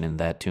salvation in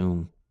that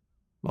tomb.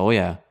 Oh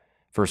yeah,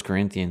 1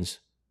 Corinthians,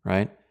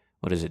 right?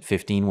 What is it,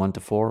 15,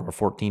 1-4 or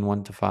 14,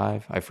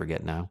 1-5? I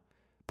forget now.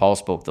 Paul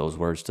spoke those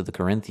words to the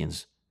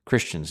Corinthians,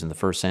 Christians in the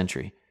first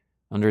century,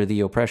 under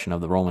the oppression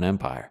of the Roman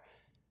Empire.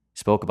 He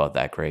spoke about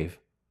that grave.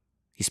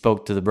 He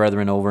spoke to the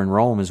brethren over in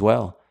Rome as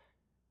well.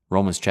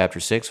 Romans chapter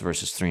 6,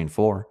 verses 3 and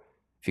 4.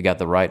 If you got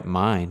the right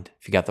mind,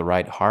 if you got the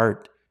right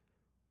heart,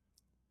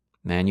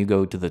 man, you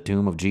go to the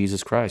tomb of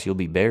Jesus Christ. You'll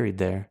be buried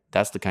there.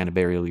 That's the kind of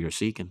burial you're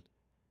seeking.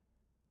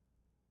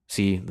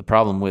 See, the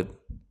problem with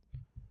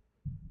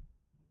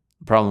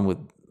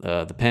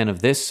the pen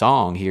of this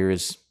song here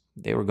is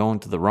they were going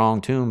to the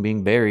wrong tomb,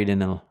 being buried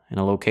in a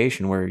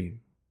location where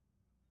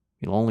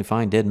you'll only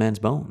find dead men's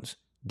bones.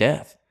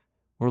 Death.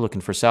 We're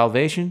looking for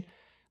salvation.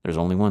 There's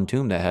only one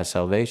tomb that has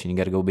salvation. You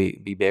got to go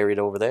be buried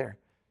over there.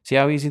 See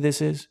how easy this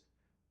is?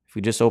 If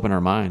we just open our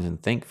minds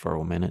and think for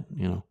a minute,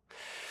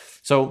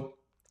 So,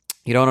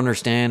 you don't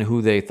understand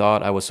who they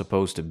thought I was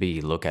supposed to be.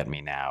 Look at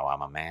me now.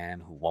 I'm a man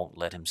who won't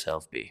let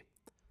himself be.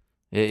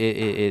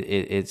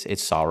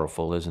 It's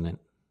sorrowful, isn't it?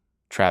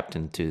 Trapped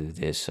into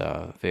this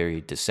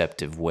very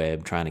deceptive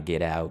web, trying to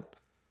get out.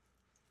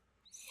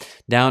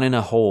 Down in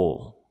a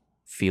hole,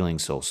 feeling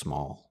so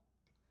small.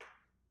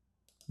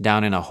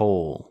 Down in a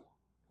hole,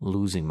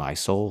 losing my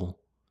soul.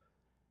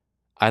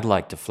 I'd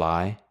like to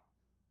fly,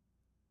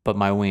 but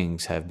my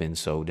wings have been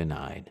so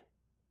denied.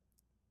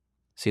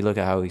 See, look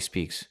at how he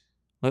speaks.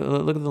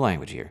 Look at the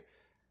language here.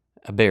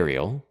 A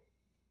burial,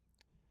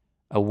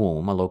 a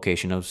womb, a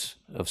location of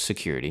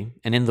security.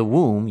 And in the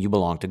womb, you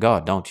belong to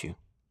God, don't you?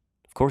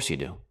 Of course you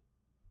do.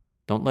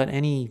 Don't let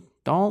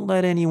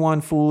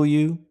anyone fool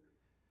you.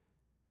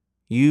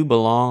 You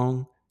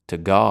belong to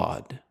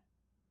God.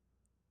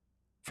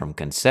 From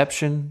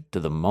conception to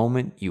the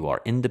moment you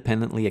are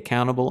independently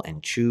accountable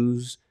and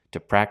choose to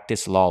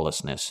practice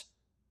lawlessness,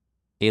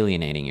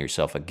 alienating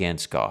yourself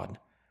against God.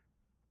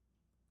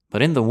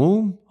 But in the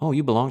womb,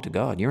 you belong to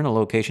God. You're in a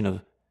location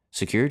of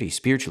security,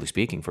 spiritually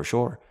speaking, for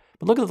sure.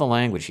 But look at the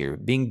language here.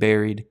 Being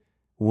buried,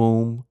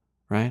 womb,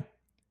 right?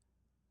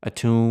 A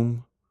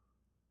tomb,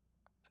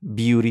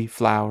 beauty,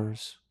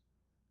 flowers,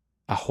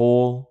 a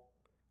hole,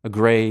 a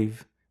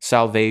grave,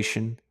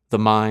 salvation, the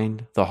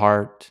mind, the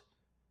heart,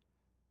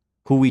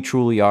 who we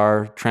truly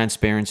are,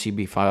 transparency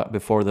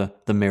before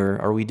the mirror.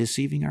 Are we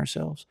deceiving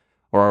ourselves,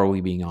 or are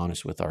we being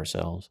honest with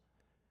ourselves?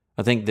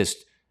 I think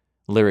this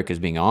lyric is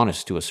being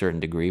honest to a certain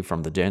degree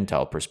from the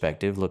Gentile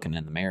perspective, looking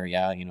in the mirror.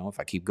 Yeah, if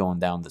I keep going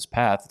down this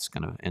path, it's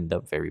going to end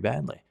up very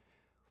badly.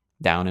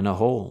 Down in a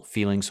hole,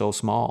 feeling so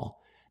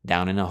small.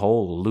 Down in a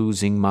hole,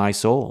 losing my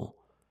soul.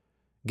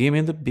 Give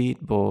me the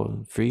beat,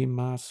 boy, free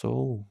my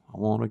soul. I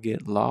want to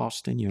get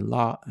lost in your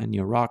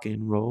rock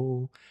and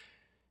roll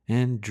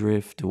and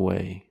drift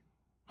away.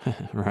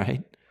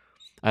 Right?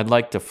 I'd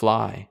like to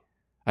fly.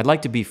 I'd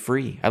like to be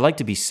free. I'd like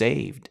to be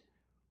saved.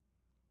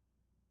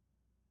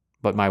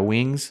 But my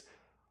wings,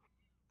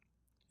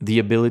 the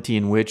ability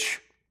in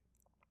which,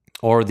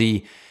 or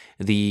the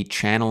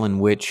channel in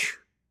which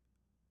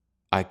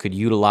I could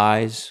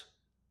utilize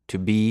to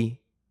be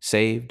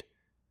saved,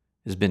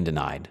 has been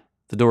denied.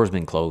 The door's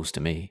been closed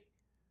to me.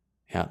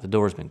 Yeah, the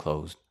door's been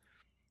closed.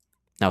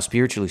 Now,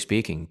 spiritually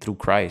speaking, through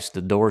Christ,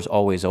 the door's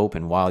always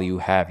open while you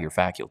have your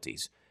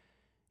faculties.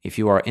 If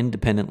you are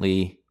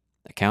independently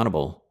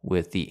accountable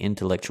with the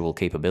intellectual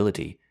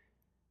capability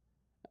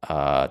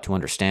to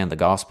understand the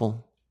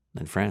gospel,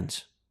 then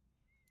friends,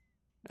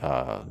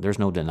 there's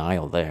no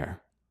denial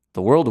there.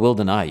 The world will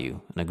deny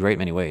you in a great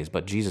many ways,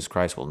 but Jesus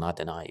Christ will not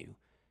deny you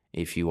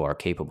if you are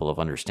capable of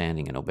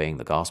understanding and obeying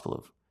the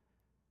gospel.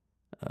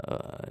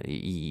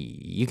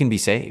 You can be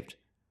saved.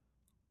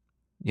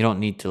 You don't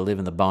need to live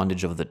in the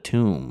bondage of the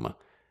tomb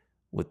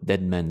with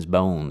dead men's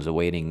bones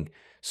awaiting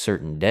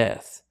certain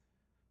death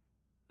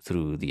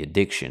through the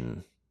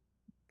addiction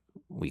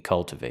we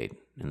cultivate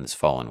in this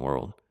fallen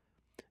world.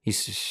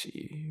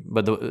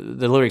 But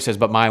the lyric says,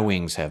 but my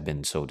wings have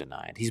been so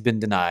denied. He's been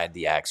denied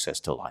the access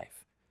to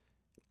life.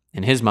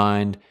 In his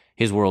mind,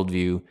 his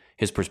worldview,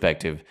 his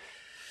perspective,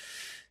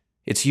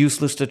 it's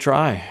useless to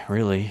try,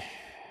 really.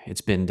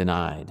 It's been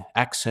denied.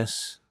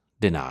 Access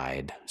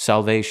denied.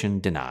 Salvation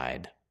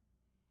denied.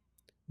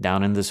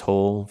 Down in this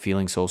hole,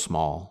 feeling so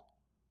small,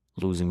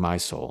 losing my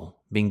soul,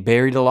 being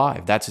buried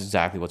alive. That's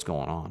exactly what's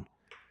going on.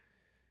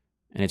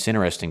 And it's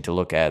interesting to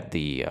look at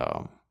the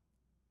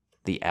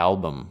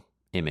album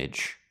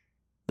image,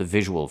 the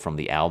visual from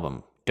the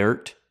album,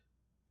 Dirt.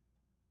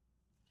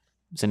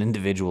 It's an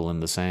individual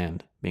in the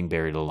sand being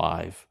buried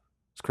alive.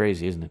 It's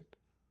crazy, isn't it?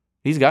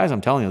 These guys,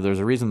 I'm telling you, there's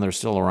a reason they're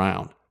still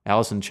around.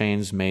 Alice in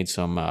Chains made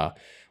some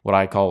what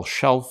I call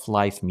shelf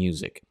life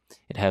music.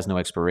 It has no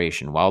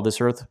expiration. While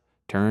this earth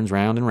turns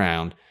round and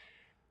round,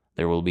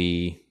 there will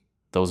be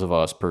those of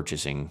us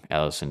purchasing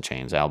Alice in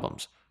Chains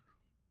albums.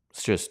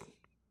 It's just,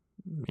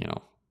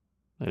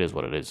 it is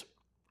what it is.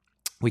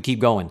 We keep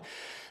going.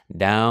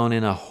 Down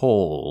in a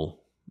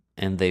hole,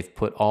 and they've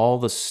put all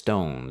the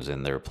stones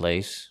in their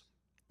place.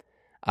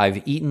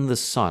 I've eaten the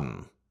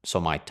sun, so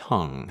my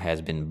tongue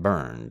has been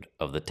burned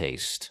of the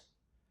taste.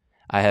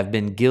 I have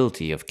been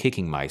guilty of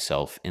kicking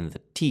myself in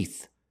the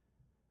teeth.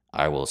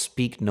 I will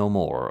speak no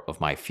more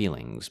of my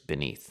feelings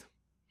beneath.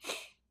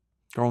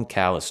 Grown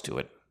callous to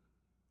it.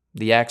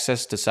 The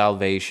access to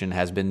salvation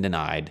has been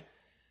denied.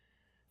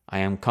 I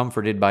am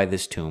comforted by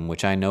this tomb,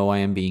 which I know I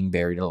am being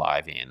buried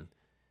alive in.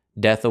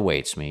 Death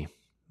awaits me,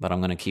 but I'm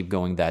going to keep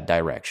going that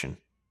direction.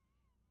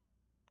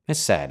 It's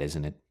sad,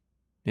 isn't it?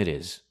 It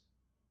is.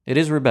 It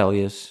is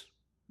rebellious.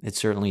 It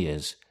certainly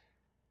is.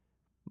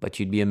 But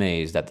you'd be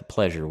amazed at the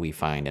pleasure we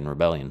find in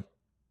rebellion.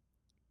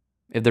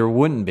 If there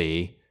wouldn't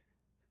be,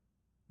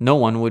 no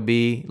one would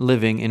be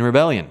living in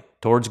rebellion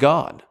towards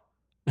God.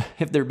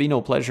 If there'd be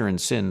no pleasure in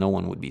sin, no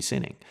one would be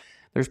sinning.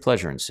 There's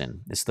pleasure in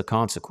sin. It's the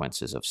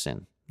consequences of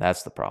sin.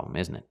 That's the problem,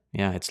 isn't it?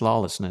 Yeah, it's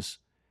lawlessness.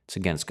 It's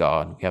against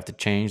God. We have to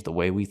change the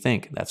way we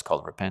think. That's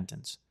called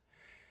repentance.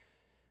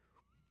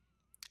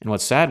 And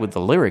what's sad with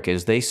the lyric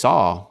is they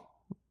saw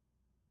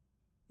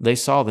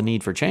the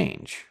need for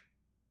change.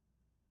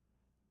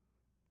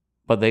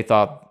 But they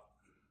thought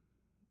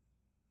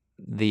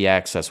the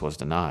access was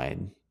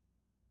denied.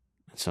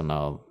 So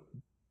now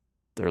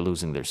they're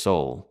losing their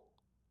soul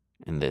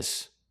in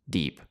this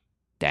deep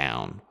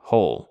down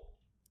hole,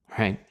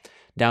 right?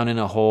 Down in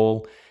a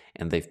hole,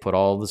 and they've put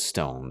all the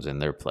stones in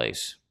their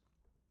place.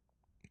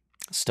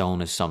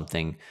 Stone is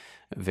something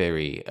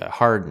very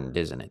hardened,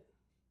 isn't it?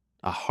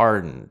 A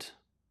hardened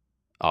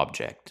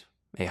object,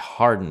 a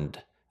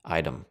hardened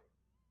item.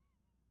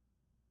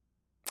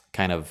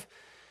 Kind of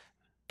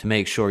to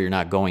make sure you're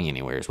not going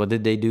anywhere. So what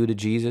did they do to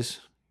Jesus?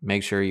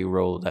 Make sure you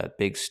roll that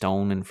big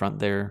stone in front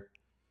there.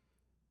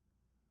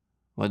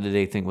 What did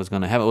they think was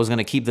going to happen? It was going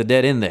to keep the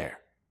dead in there.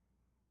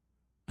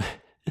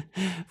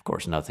 Of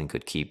course, nothing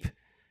could keep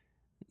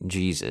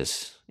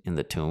Jesus in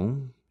the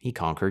tomb. He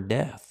conquered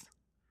death.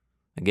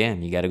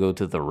 Again, you got to go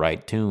to the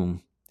right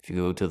tomb. If you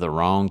go to the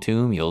wrong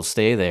tomb, you'll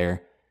stay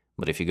there.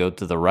 But if you go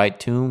to the right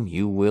tomb,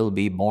 you will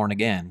be born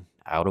again,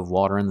 out of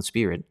water and the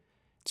Spirit.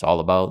 It's all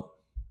about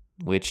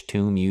which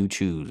tomb you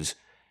choose.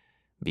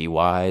 Be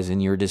wise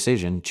in your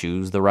decision.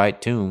 Choose the right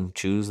tomb.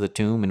 Choose the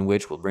tomb in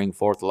which will bring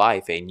forth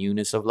life, a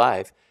newness of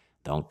life.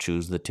 Don't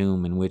choose the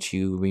tomb in which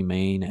you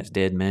remain as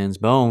dead men's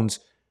bones,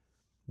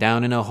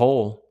 down in a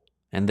hole,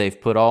 and they've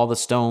put all the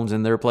stones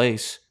in their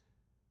place.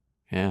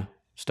 Yeah,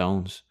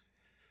 stones.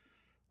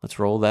 Let's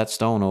roll that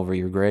stone over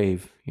your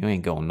grave. You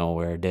ain't going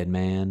nowhere, dead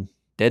man.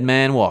 Dead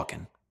man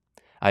walking.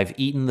 I've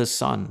eaten the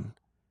sun,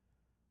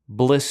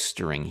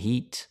 blistering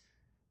heat,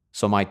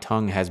 so my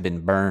tongue has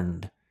been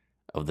burned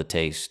of the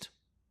taste.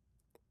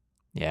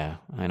 Yeah,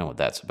 I know what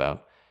that's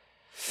about.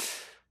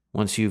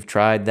 Once you've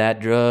tried that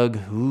drug,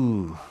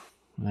 ooh,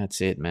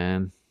 that's it,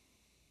 man.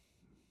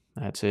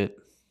 That's it,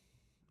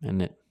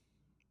 isn't it?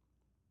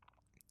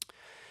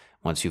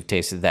 Once you've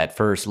tasted that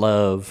first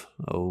love,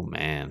 oh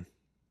man,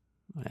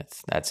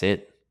 that's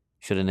it.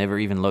 Should have never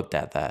even looked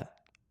at that.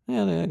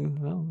 Yeah,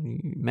 well,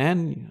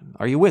 man,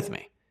 are you with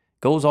me?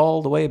 Goes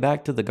all the way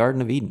back to the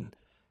Garden of Eden.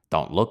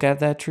 Don't look at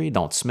that tree.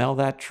 Don't smell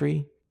that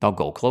tree. Don't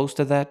go close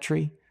to that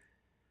tree.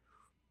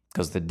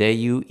 Because the day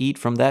you eat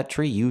from that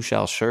tree, you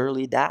shall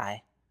surely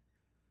die.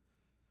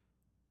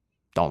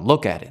 Don't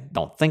look at it.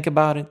 Don't think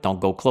about it.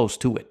 Don't go close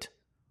to it.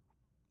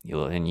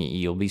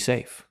 You'll be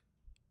safe.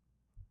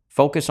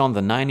 Focus on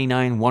the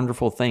 99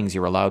 wonderful things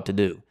you're allowed to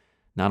do,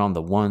 not on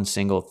the one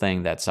single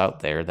thing that's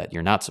out there that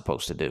you're not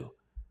supposed to do.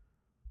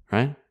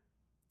 Right?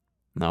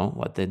 No,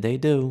 what did they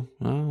do?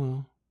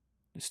 Oh,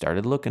 they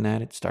started looking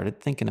at it, started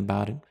thinking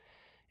about it,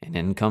 and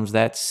in comes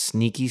that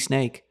sneaky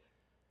snake.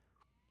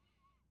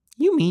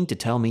 You mean to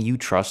tell me you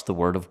trust the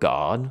word of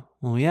God?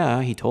 Well,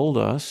 yeah, he told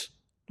us.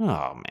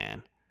 Oh,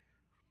 man.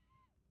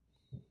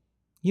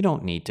 You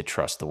don't need to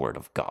trust the word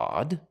of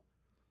God.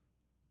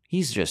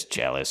 He's just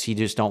jealous. He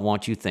just don't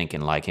want you thinking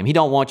like him. He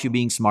don't want you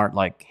being smart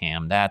like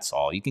him. That's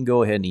all. You can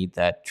go ahead and eat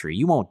that tree.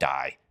 You won't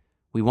die.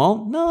 We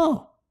won't?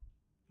 No.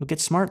 You'll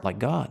get smart like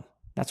God.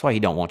 That's why he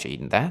don't want you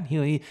eating that.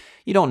 You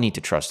don't need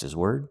to trust his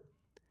word.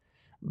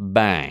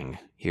 Bang.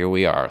 Here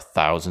we are,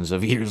 thousands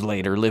of years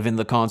later, living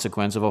the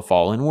consequence of a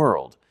fallen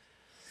world.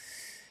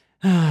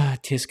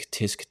 Tisk,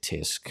 tisk,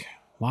 tisk.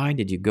 Why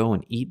did you go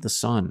and eat the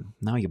sun?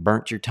 Now you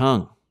burnt your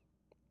tongue.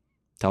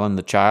 Telling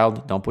the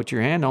child, don't put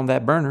your hand on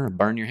that burner.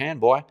 Burn your hand,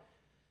 boy.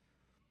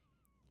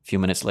 A few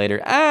minutes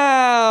later,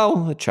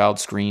 ow! The child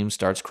screams,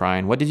 starts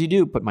crying. What did you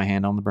do? Put my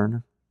hand on the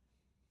burner.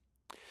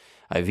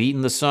 I've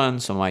eaten the sun,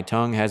 so my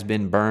tongue has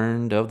been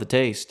burned of the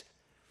taste.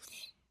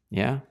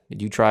 Yeah?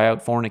 Did you try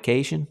out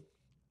fornication?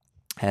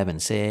 Having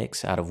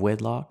sex out of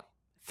wedlock?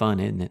 Fun,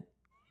 isn't it?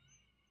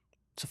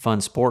 It's a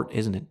fun sport,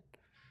 isn't it?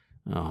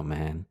 Oh,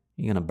 man.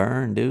 You're going to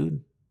burn,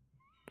 dude.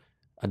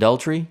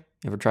 Adultery?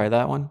 Ever try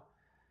that one?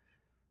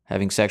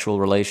 Having sexual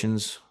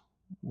relations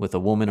with a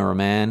woman or a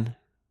man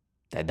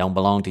that don't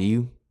belong to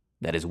you,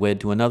 that is wed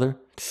to another?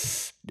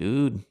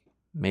 Dude,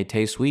 may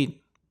taste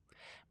sweet,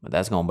 but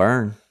that's going to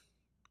burn.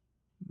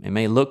 It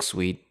may look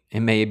sweet. It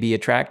may be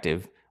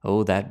attractive.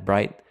 Oh, that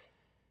bright,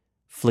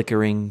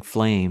 flickering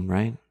flame,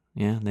 right?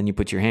 Yeah, then you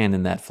put your hand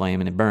in that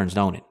flame and it burns,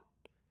 don't it?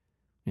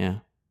 Yeah.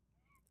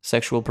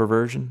 Sexual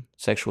perversion,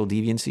 sexual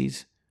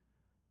deviancies.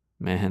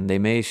 Man, they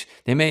may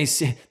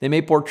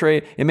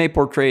portray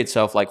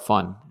itself like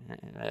fun,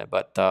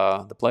 but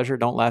the pleasure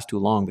don't last too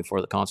long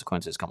before the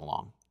consequences come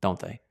along, don't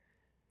they?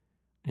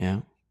 Yeah.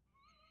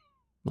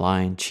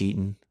 Lying,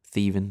 cheating,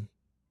 thieving,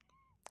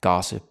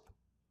 gossip.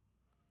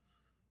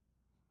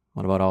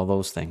 What about all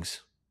those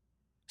things?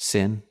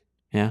 Sin,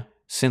 yeah?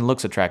 Sin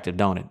looks attractive,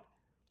 don't it?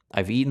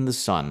 I've eaten the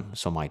sun,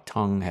 so my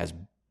tongue has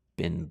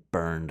been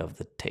burned of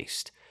the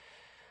taste.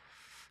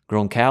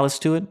 Grown callous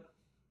to it?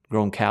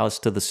 Grown callous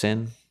to the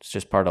sin? It's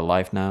just part of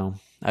life now.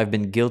 I've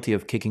been guilty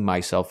of kicking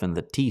myself in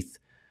the teeth.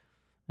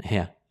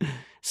 Yeah,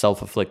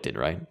 self-afflicted,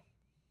 right?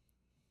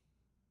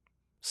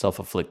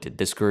 Self-afflicted,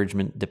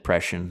 discouragement,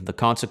 depression, the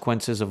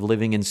consequences of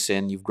living in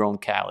sin. You've grown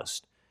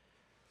calloused.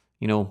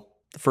 You know,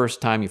 the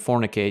first time you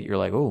fornicate, you're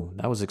like, oh,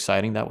 that was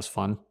exciting, that was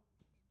fun.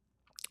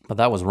 But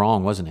that was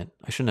wrong, wasn't it?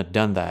 I shouldn't have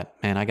done that.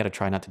 Man, I got to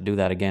try not to do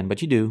that again.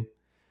 But you do.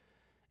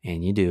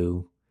 And you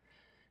do.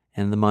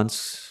 And the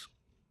months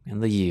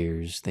and the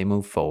years, they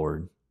move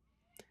forward.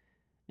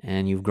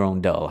 And you've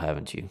grown dull,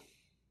 haven't you?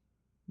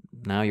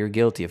 Now you're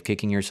guilty of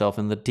kicking yourself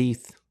in the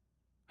teeth.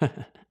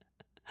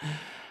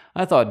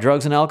 I thought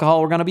drugs and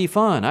alcohol were going to be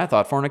fun. I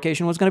thought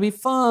fornication was going to be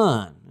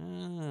fun.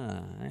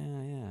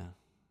 Yeah.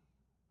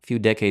 A few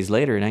decades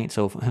later, it ain't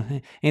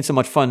so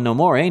much fun no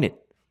more, ain't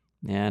it?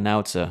 Yeah,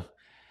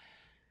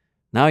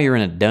 now you're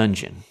in a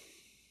dungeon,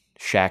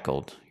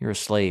 shackled. You're a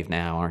slave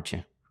now, aren't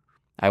you?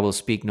 I will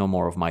speak no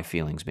more of my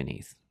feelings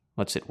beneath.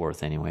 What's it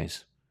worth,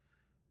 anyways?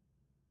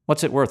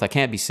 What's it worth? I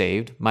can't be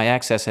saved. My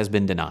access has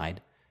been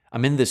denied.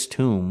 I'm in this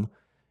tomb.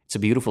 It's a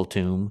beautiful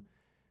tomb.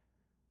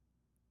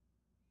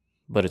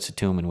 But it's a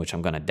tomb in which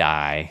I'm going to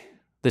die.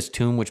 This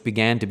tomb, which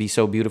began to be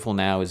so beautiful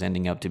now, is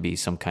ending up to be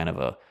some kind of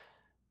a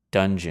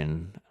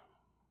dungeon,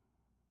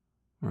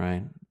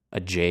 right? A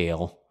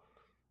jail,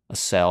 a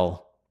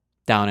cell,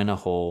 down in a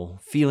hole,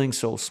 feeling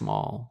so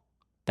small,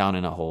 down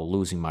in a hole,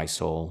 losing my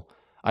soul.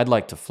 I'd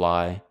like to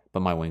fly,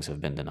 but my wings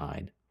have been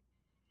denied.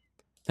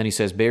 Then he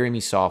says, bury me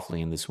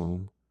softly in this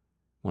womb.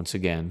 Once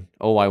again,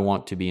 oh, I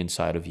want to be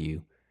inside of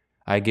you.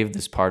 I give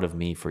this part of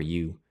me for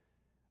you.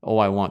 Oh,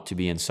 I want to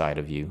be inside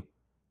of you.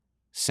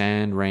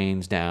 Sand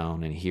rains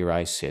down, and here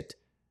I sit,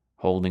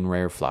 holding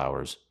rare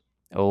flowers.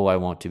 Oh, I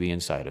want to be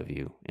inside of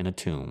you, in a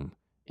tomb,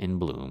 in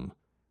bloom.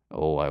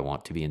 Oh, I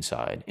want to be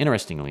inside.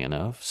 Interestingly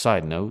enough,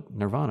 side note,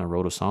 Nirvana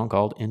wrote a song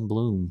called In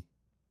Bloom.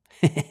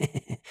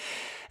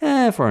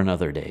 For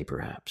another day,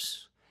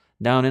 perhaps.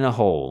 Down in a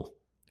hole,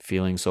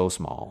 feeling so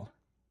small.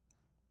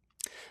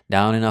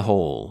 Down in a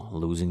hole,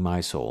 losing my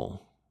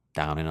soul.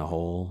 Down in a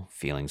hole,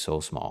 feeling so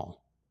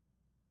small.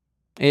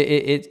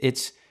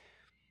 It's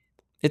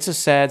a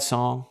sad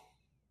song.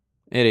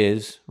 It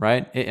is,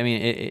 right?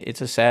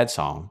 It's a sad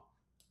song,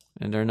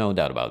 and there's no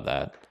doubt about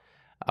that.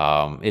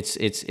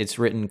 It's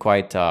written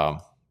quite. I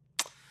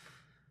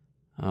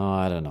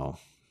don't know.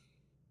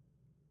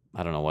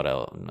 I don't know what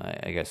else.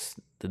 I guess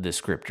the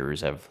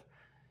descriptors have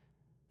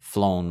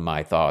flown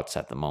my thoughts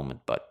at the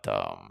moment, but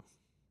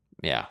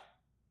yeah,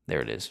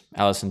 there it is.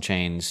 Alice in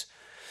Chains,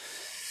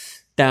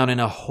 Down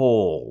in a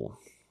Hole,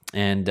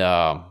 and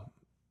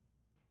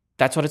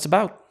that's what it's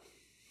about,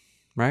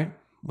 right?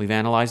 We've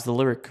analyzed the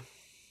lyric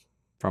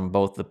from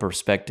both the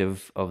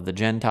perspective of the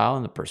Gentile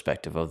and the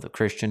perspective of the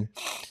Christian,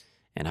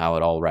 and how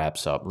it all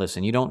wraps up.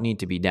 Listen, you don't need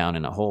to be down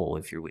in a hole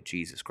if you're with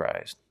Jesus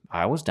Christ.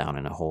 I was down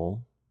in a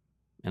hole,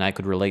 and I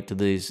could relate to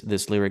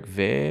this lyric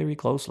very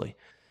closely.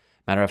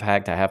 Matter of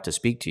fact, I have to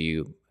speak to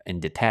you in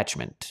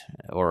detachment,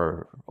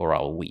 or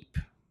I'll weep.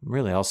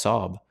 Really, I'll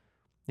sob.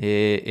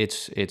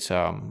 It's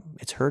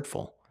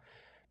hurtful,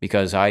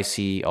 because I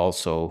see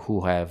also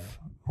who I've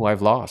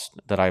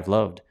lost, that I've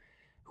loved,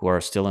 who are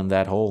still in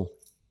that hole.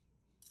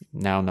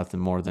 Now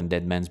nothing more than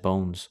dead men's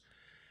bones.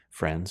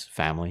 Friends,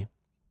 family,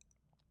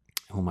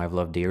 whom I've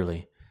loved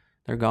dearly.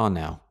 They're gone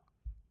now.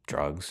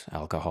 Drugs,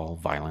 alcohol,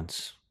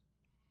 violence.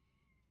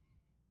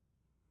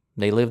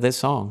 They lived this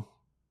song.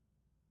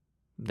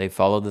 They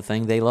followed the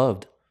thing they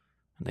loved,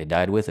 and they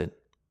died with it.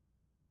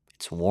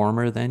 It's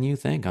warmer than you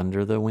think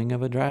under the wing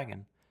of a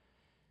dragon.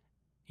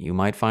 You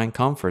might find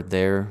comfort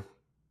there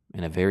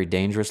in a very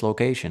dangerous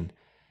location,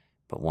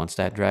 but once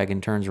that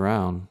dragon turns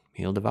around,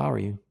 he'll devour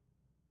you. I'm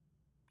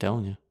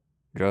telling you.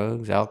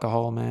 Drugs,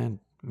 alcohol, man,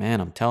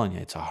 I'm telling you,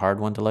 it's a hard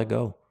one to let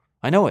go.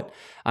 I know it.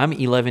 I'm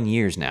 11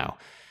 years now.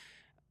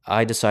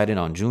 I decided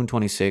on June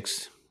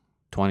 26,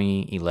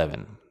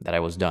 2011, that I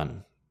was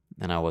done,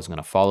 and I was going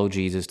to follow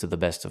Jesus to the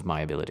best of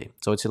my ability.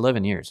 So it's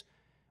 11 years.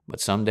 But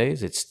some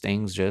days it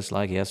stings just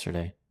like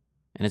yesterday.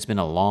 And it's been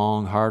a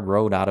long, hard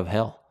road out of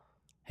hell.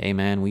 Hey,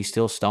 man, we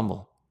still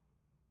stumble.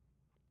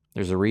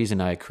 There's a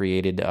reason I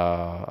created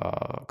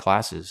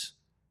classes,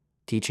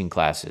 teaching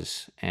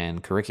classes,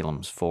 and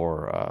curriculums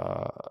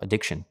for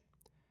addiction,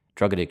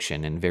 drug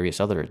addiction, and various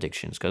other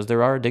addictions, because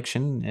there are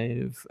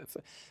addiction.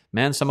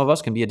 Man, some of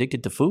us can be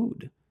addicted to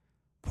food,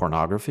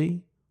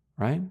 pornography,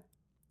 right?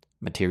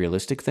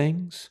 Materialistic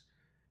things,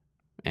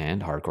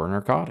 and hardcore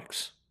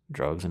narcotics,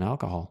 drugs and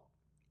alcohol.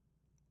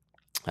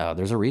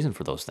 There's a reason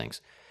for those things.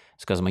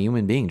 It's because I'm a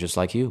human being just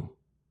like you.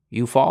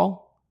 You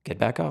fall, get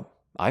back up.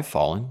 I've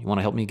fallen. You want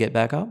to help me get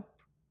back up?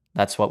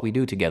 That's what we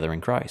do together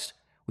in Christ.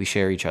 We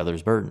share each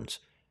other's burdens.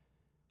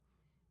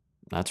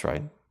 That's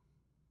right.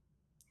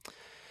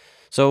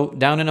 So,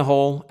 Down in a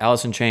Hole,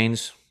 Alice in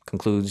Chains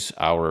concludes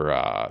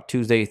our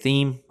Tuesday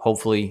theme.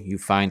 Hopefully, you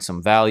find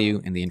some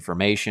value in the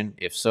information.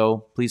 If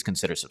so, please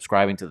consider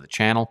subscribing to the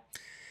channel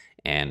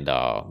and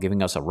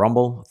giving us a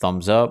rumble, a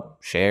thumbs up,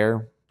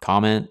 share,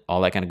 comment,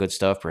 all that kind of good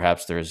stuff.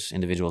 Perhaps there's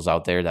individuals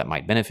out there that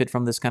might benefit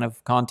from this kind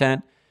of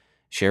content.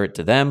 Share it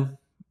to them.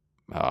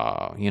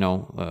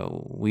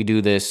 We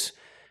do this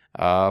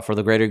for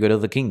the greater good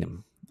of the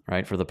kingdom,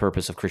 right? For the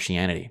purpose of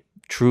Christianity,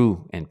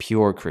 true and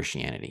pure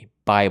Christianity,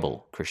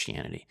 Bible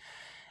Christianity.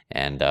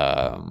 And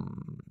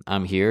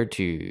I'm here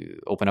to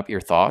open up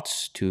your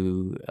thoughts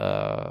to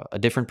a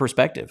different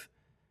perspective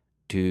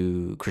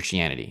to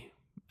Christianity,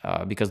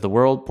 because the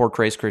world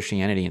portrays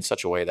Christianity in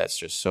such a way that's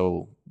just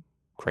so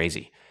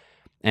crazy.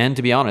 And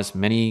to be honest,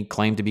 many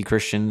claim to be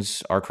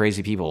Christians are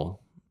crazy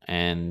people,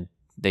 and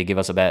they give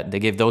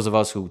those of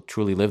us who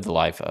truly live the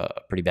life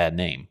a pretty bad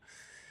name.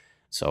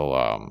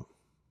 So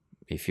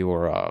if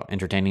you're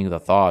entertaining the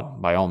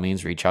thought, by all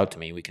means, reach out to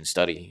me. We can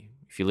study.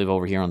 If you live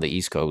over here on the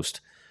East Coast,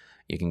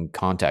 you can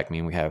contact me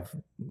and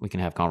we can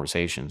have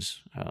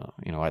conversations.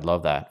 I'd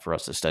love that, for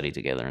us to study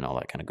together and all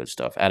that kind of good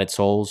stuff.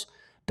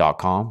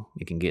 AddedSouls.com.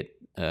 You can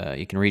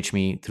reach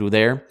me through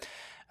there.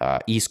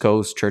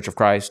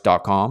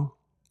 EastCoastChurchOfChrist.com.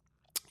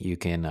 You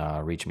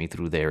can reach me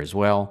through there as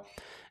well.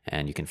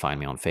 And you can find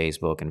me on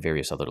Facebook and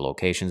various other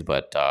locations.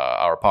 But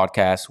our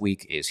podcast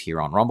week is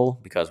here on Rumble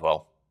because,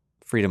 well,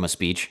 freedom of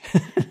speech.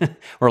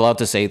 We're allowed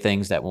to say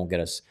things that won't get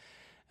us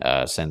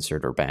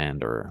censored or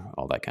banned or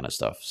all that kind of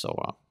stuff.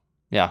 So,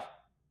 yeah,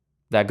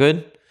 that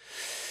good?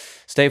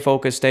 Stay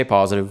focused, stay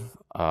positive.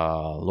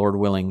 Lord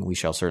willing, we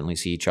shall certainly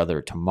see each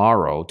other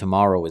tomorrow.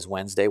 Tomorrow is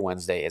Wednesday.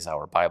 Wednesday is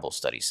our Bible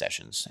study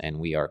sessions, and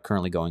we are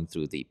currently going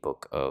through the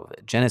book of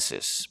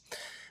Genesis.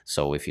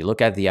 So if you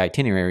look at the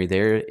itinerary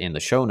there in the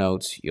show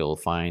notes, you'll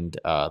find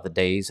the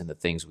days and the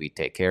things we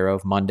take care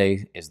of.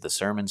 Monday is the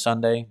sermon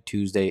Sunday.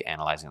 Tuesday,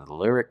 analyzing the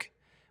lyric.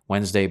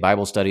 Wednesday,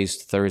 Bible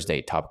studies.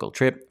 Thursday, topical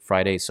trip.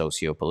 Friday,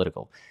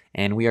 socio-political.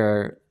 And we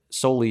are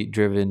solely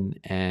driven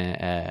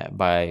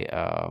by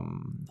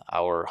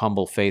our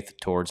humble faith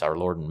towards our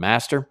Lord and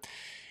Master.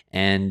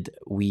 And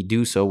we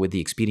do so with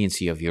the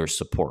expediency of your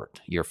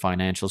support. Your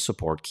financial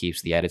support keeps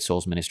the Added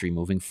Souls ministry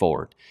moving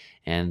forward.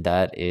 And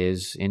that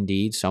is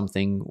indeed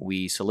something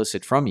we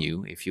solicit from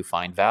you if you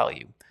find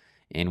value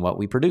in what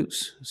we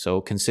produce.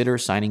 So consider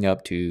signing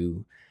up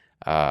to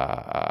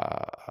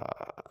the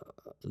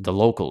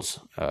Locals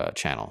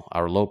channel,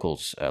 our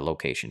Locals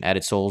location,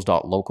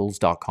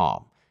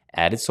 addedsouls.locals.com.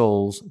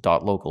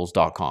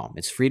 addedsouls.locals.com.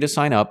 It's free to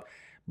sign up,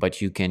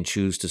 but you can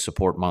choose to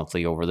support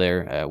monthly over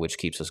there, which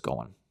keeps us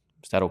going.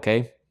 Is that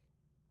okay?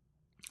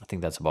 I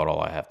think that's about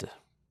all I have to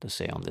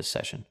say on this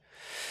session.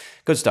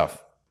 Good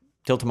stuff.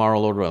 Till tomorrow,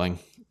 Lord willing.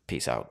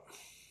 Peace out.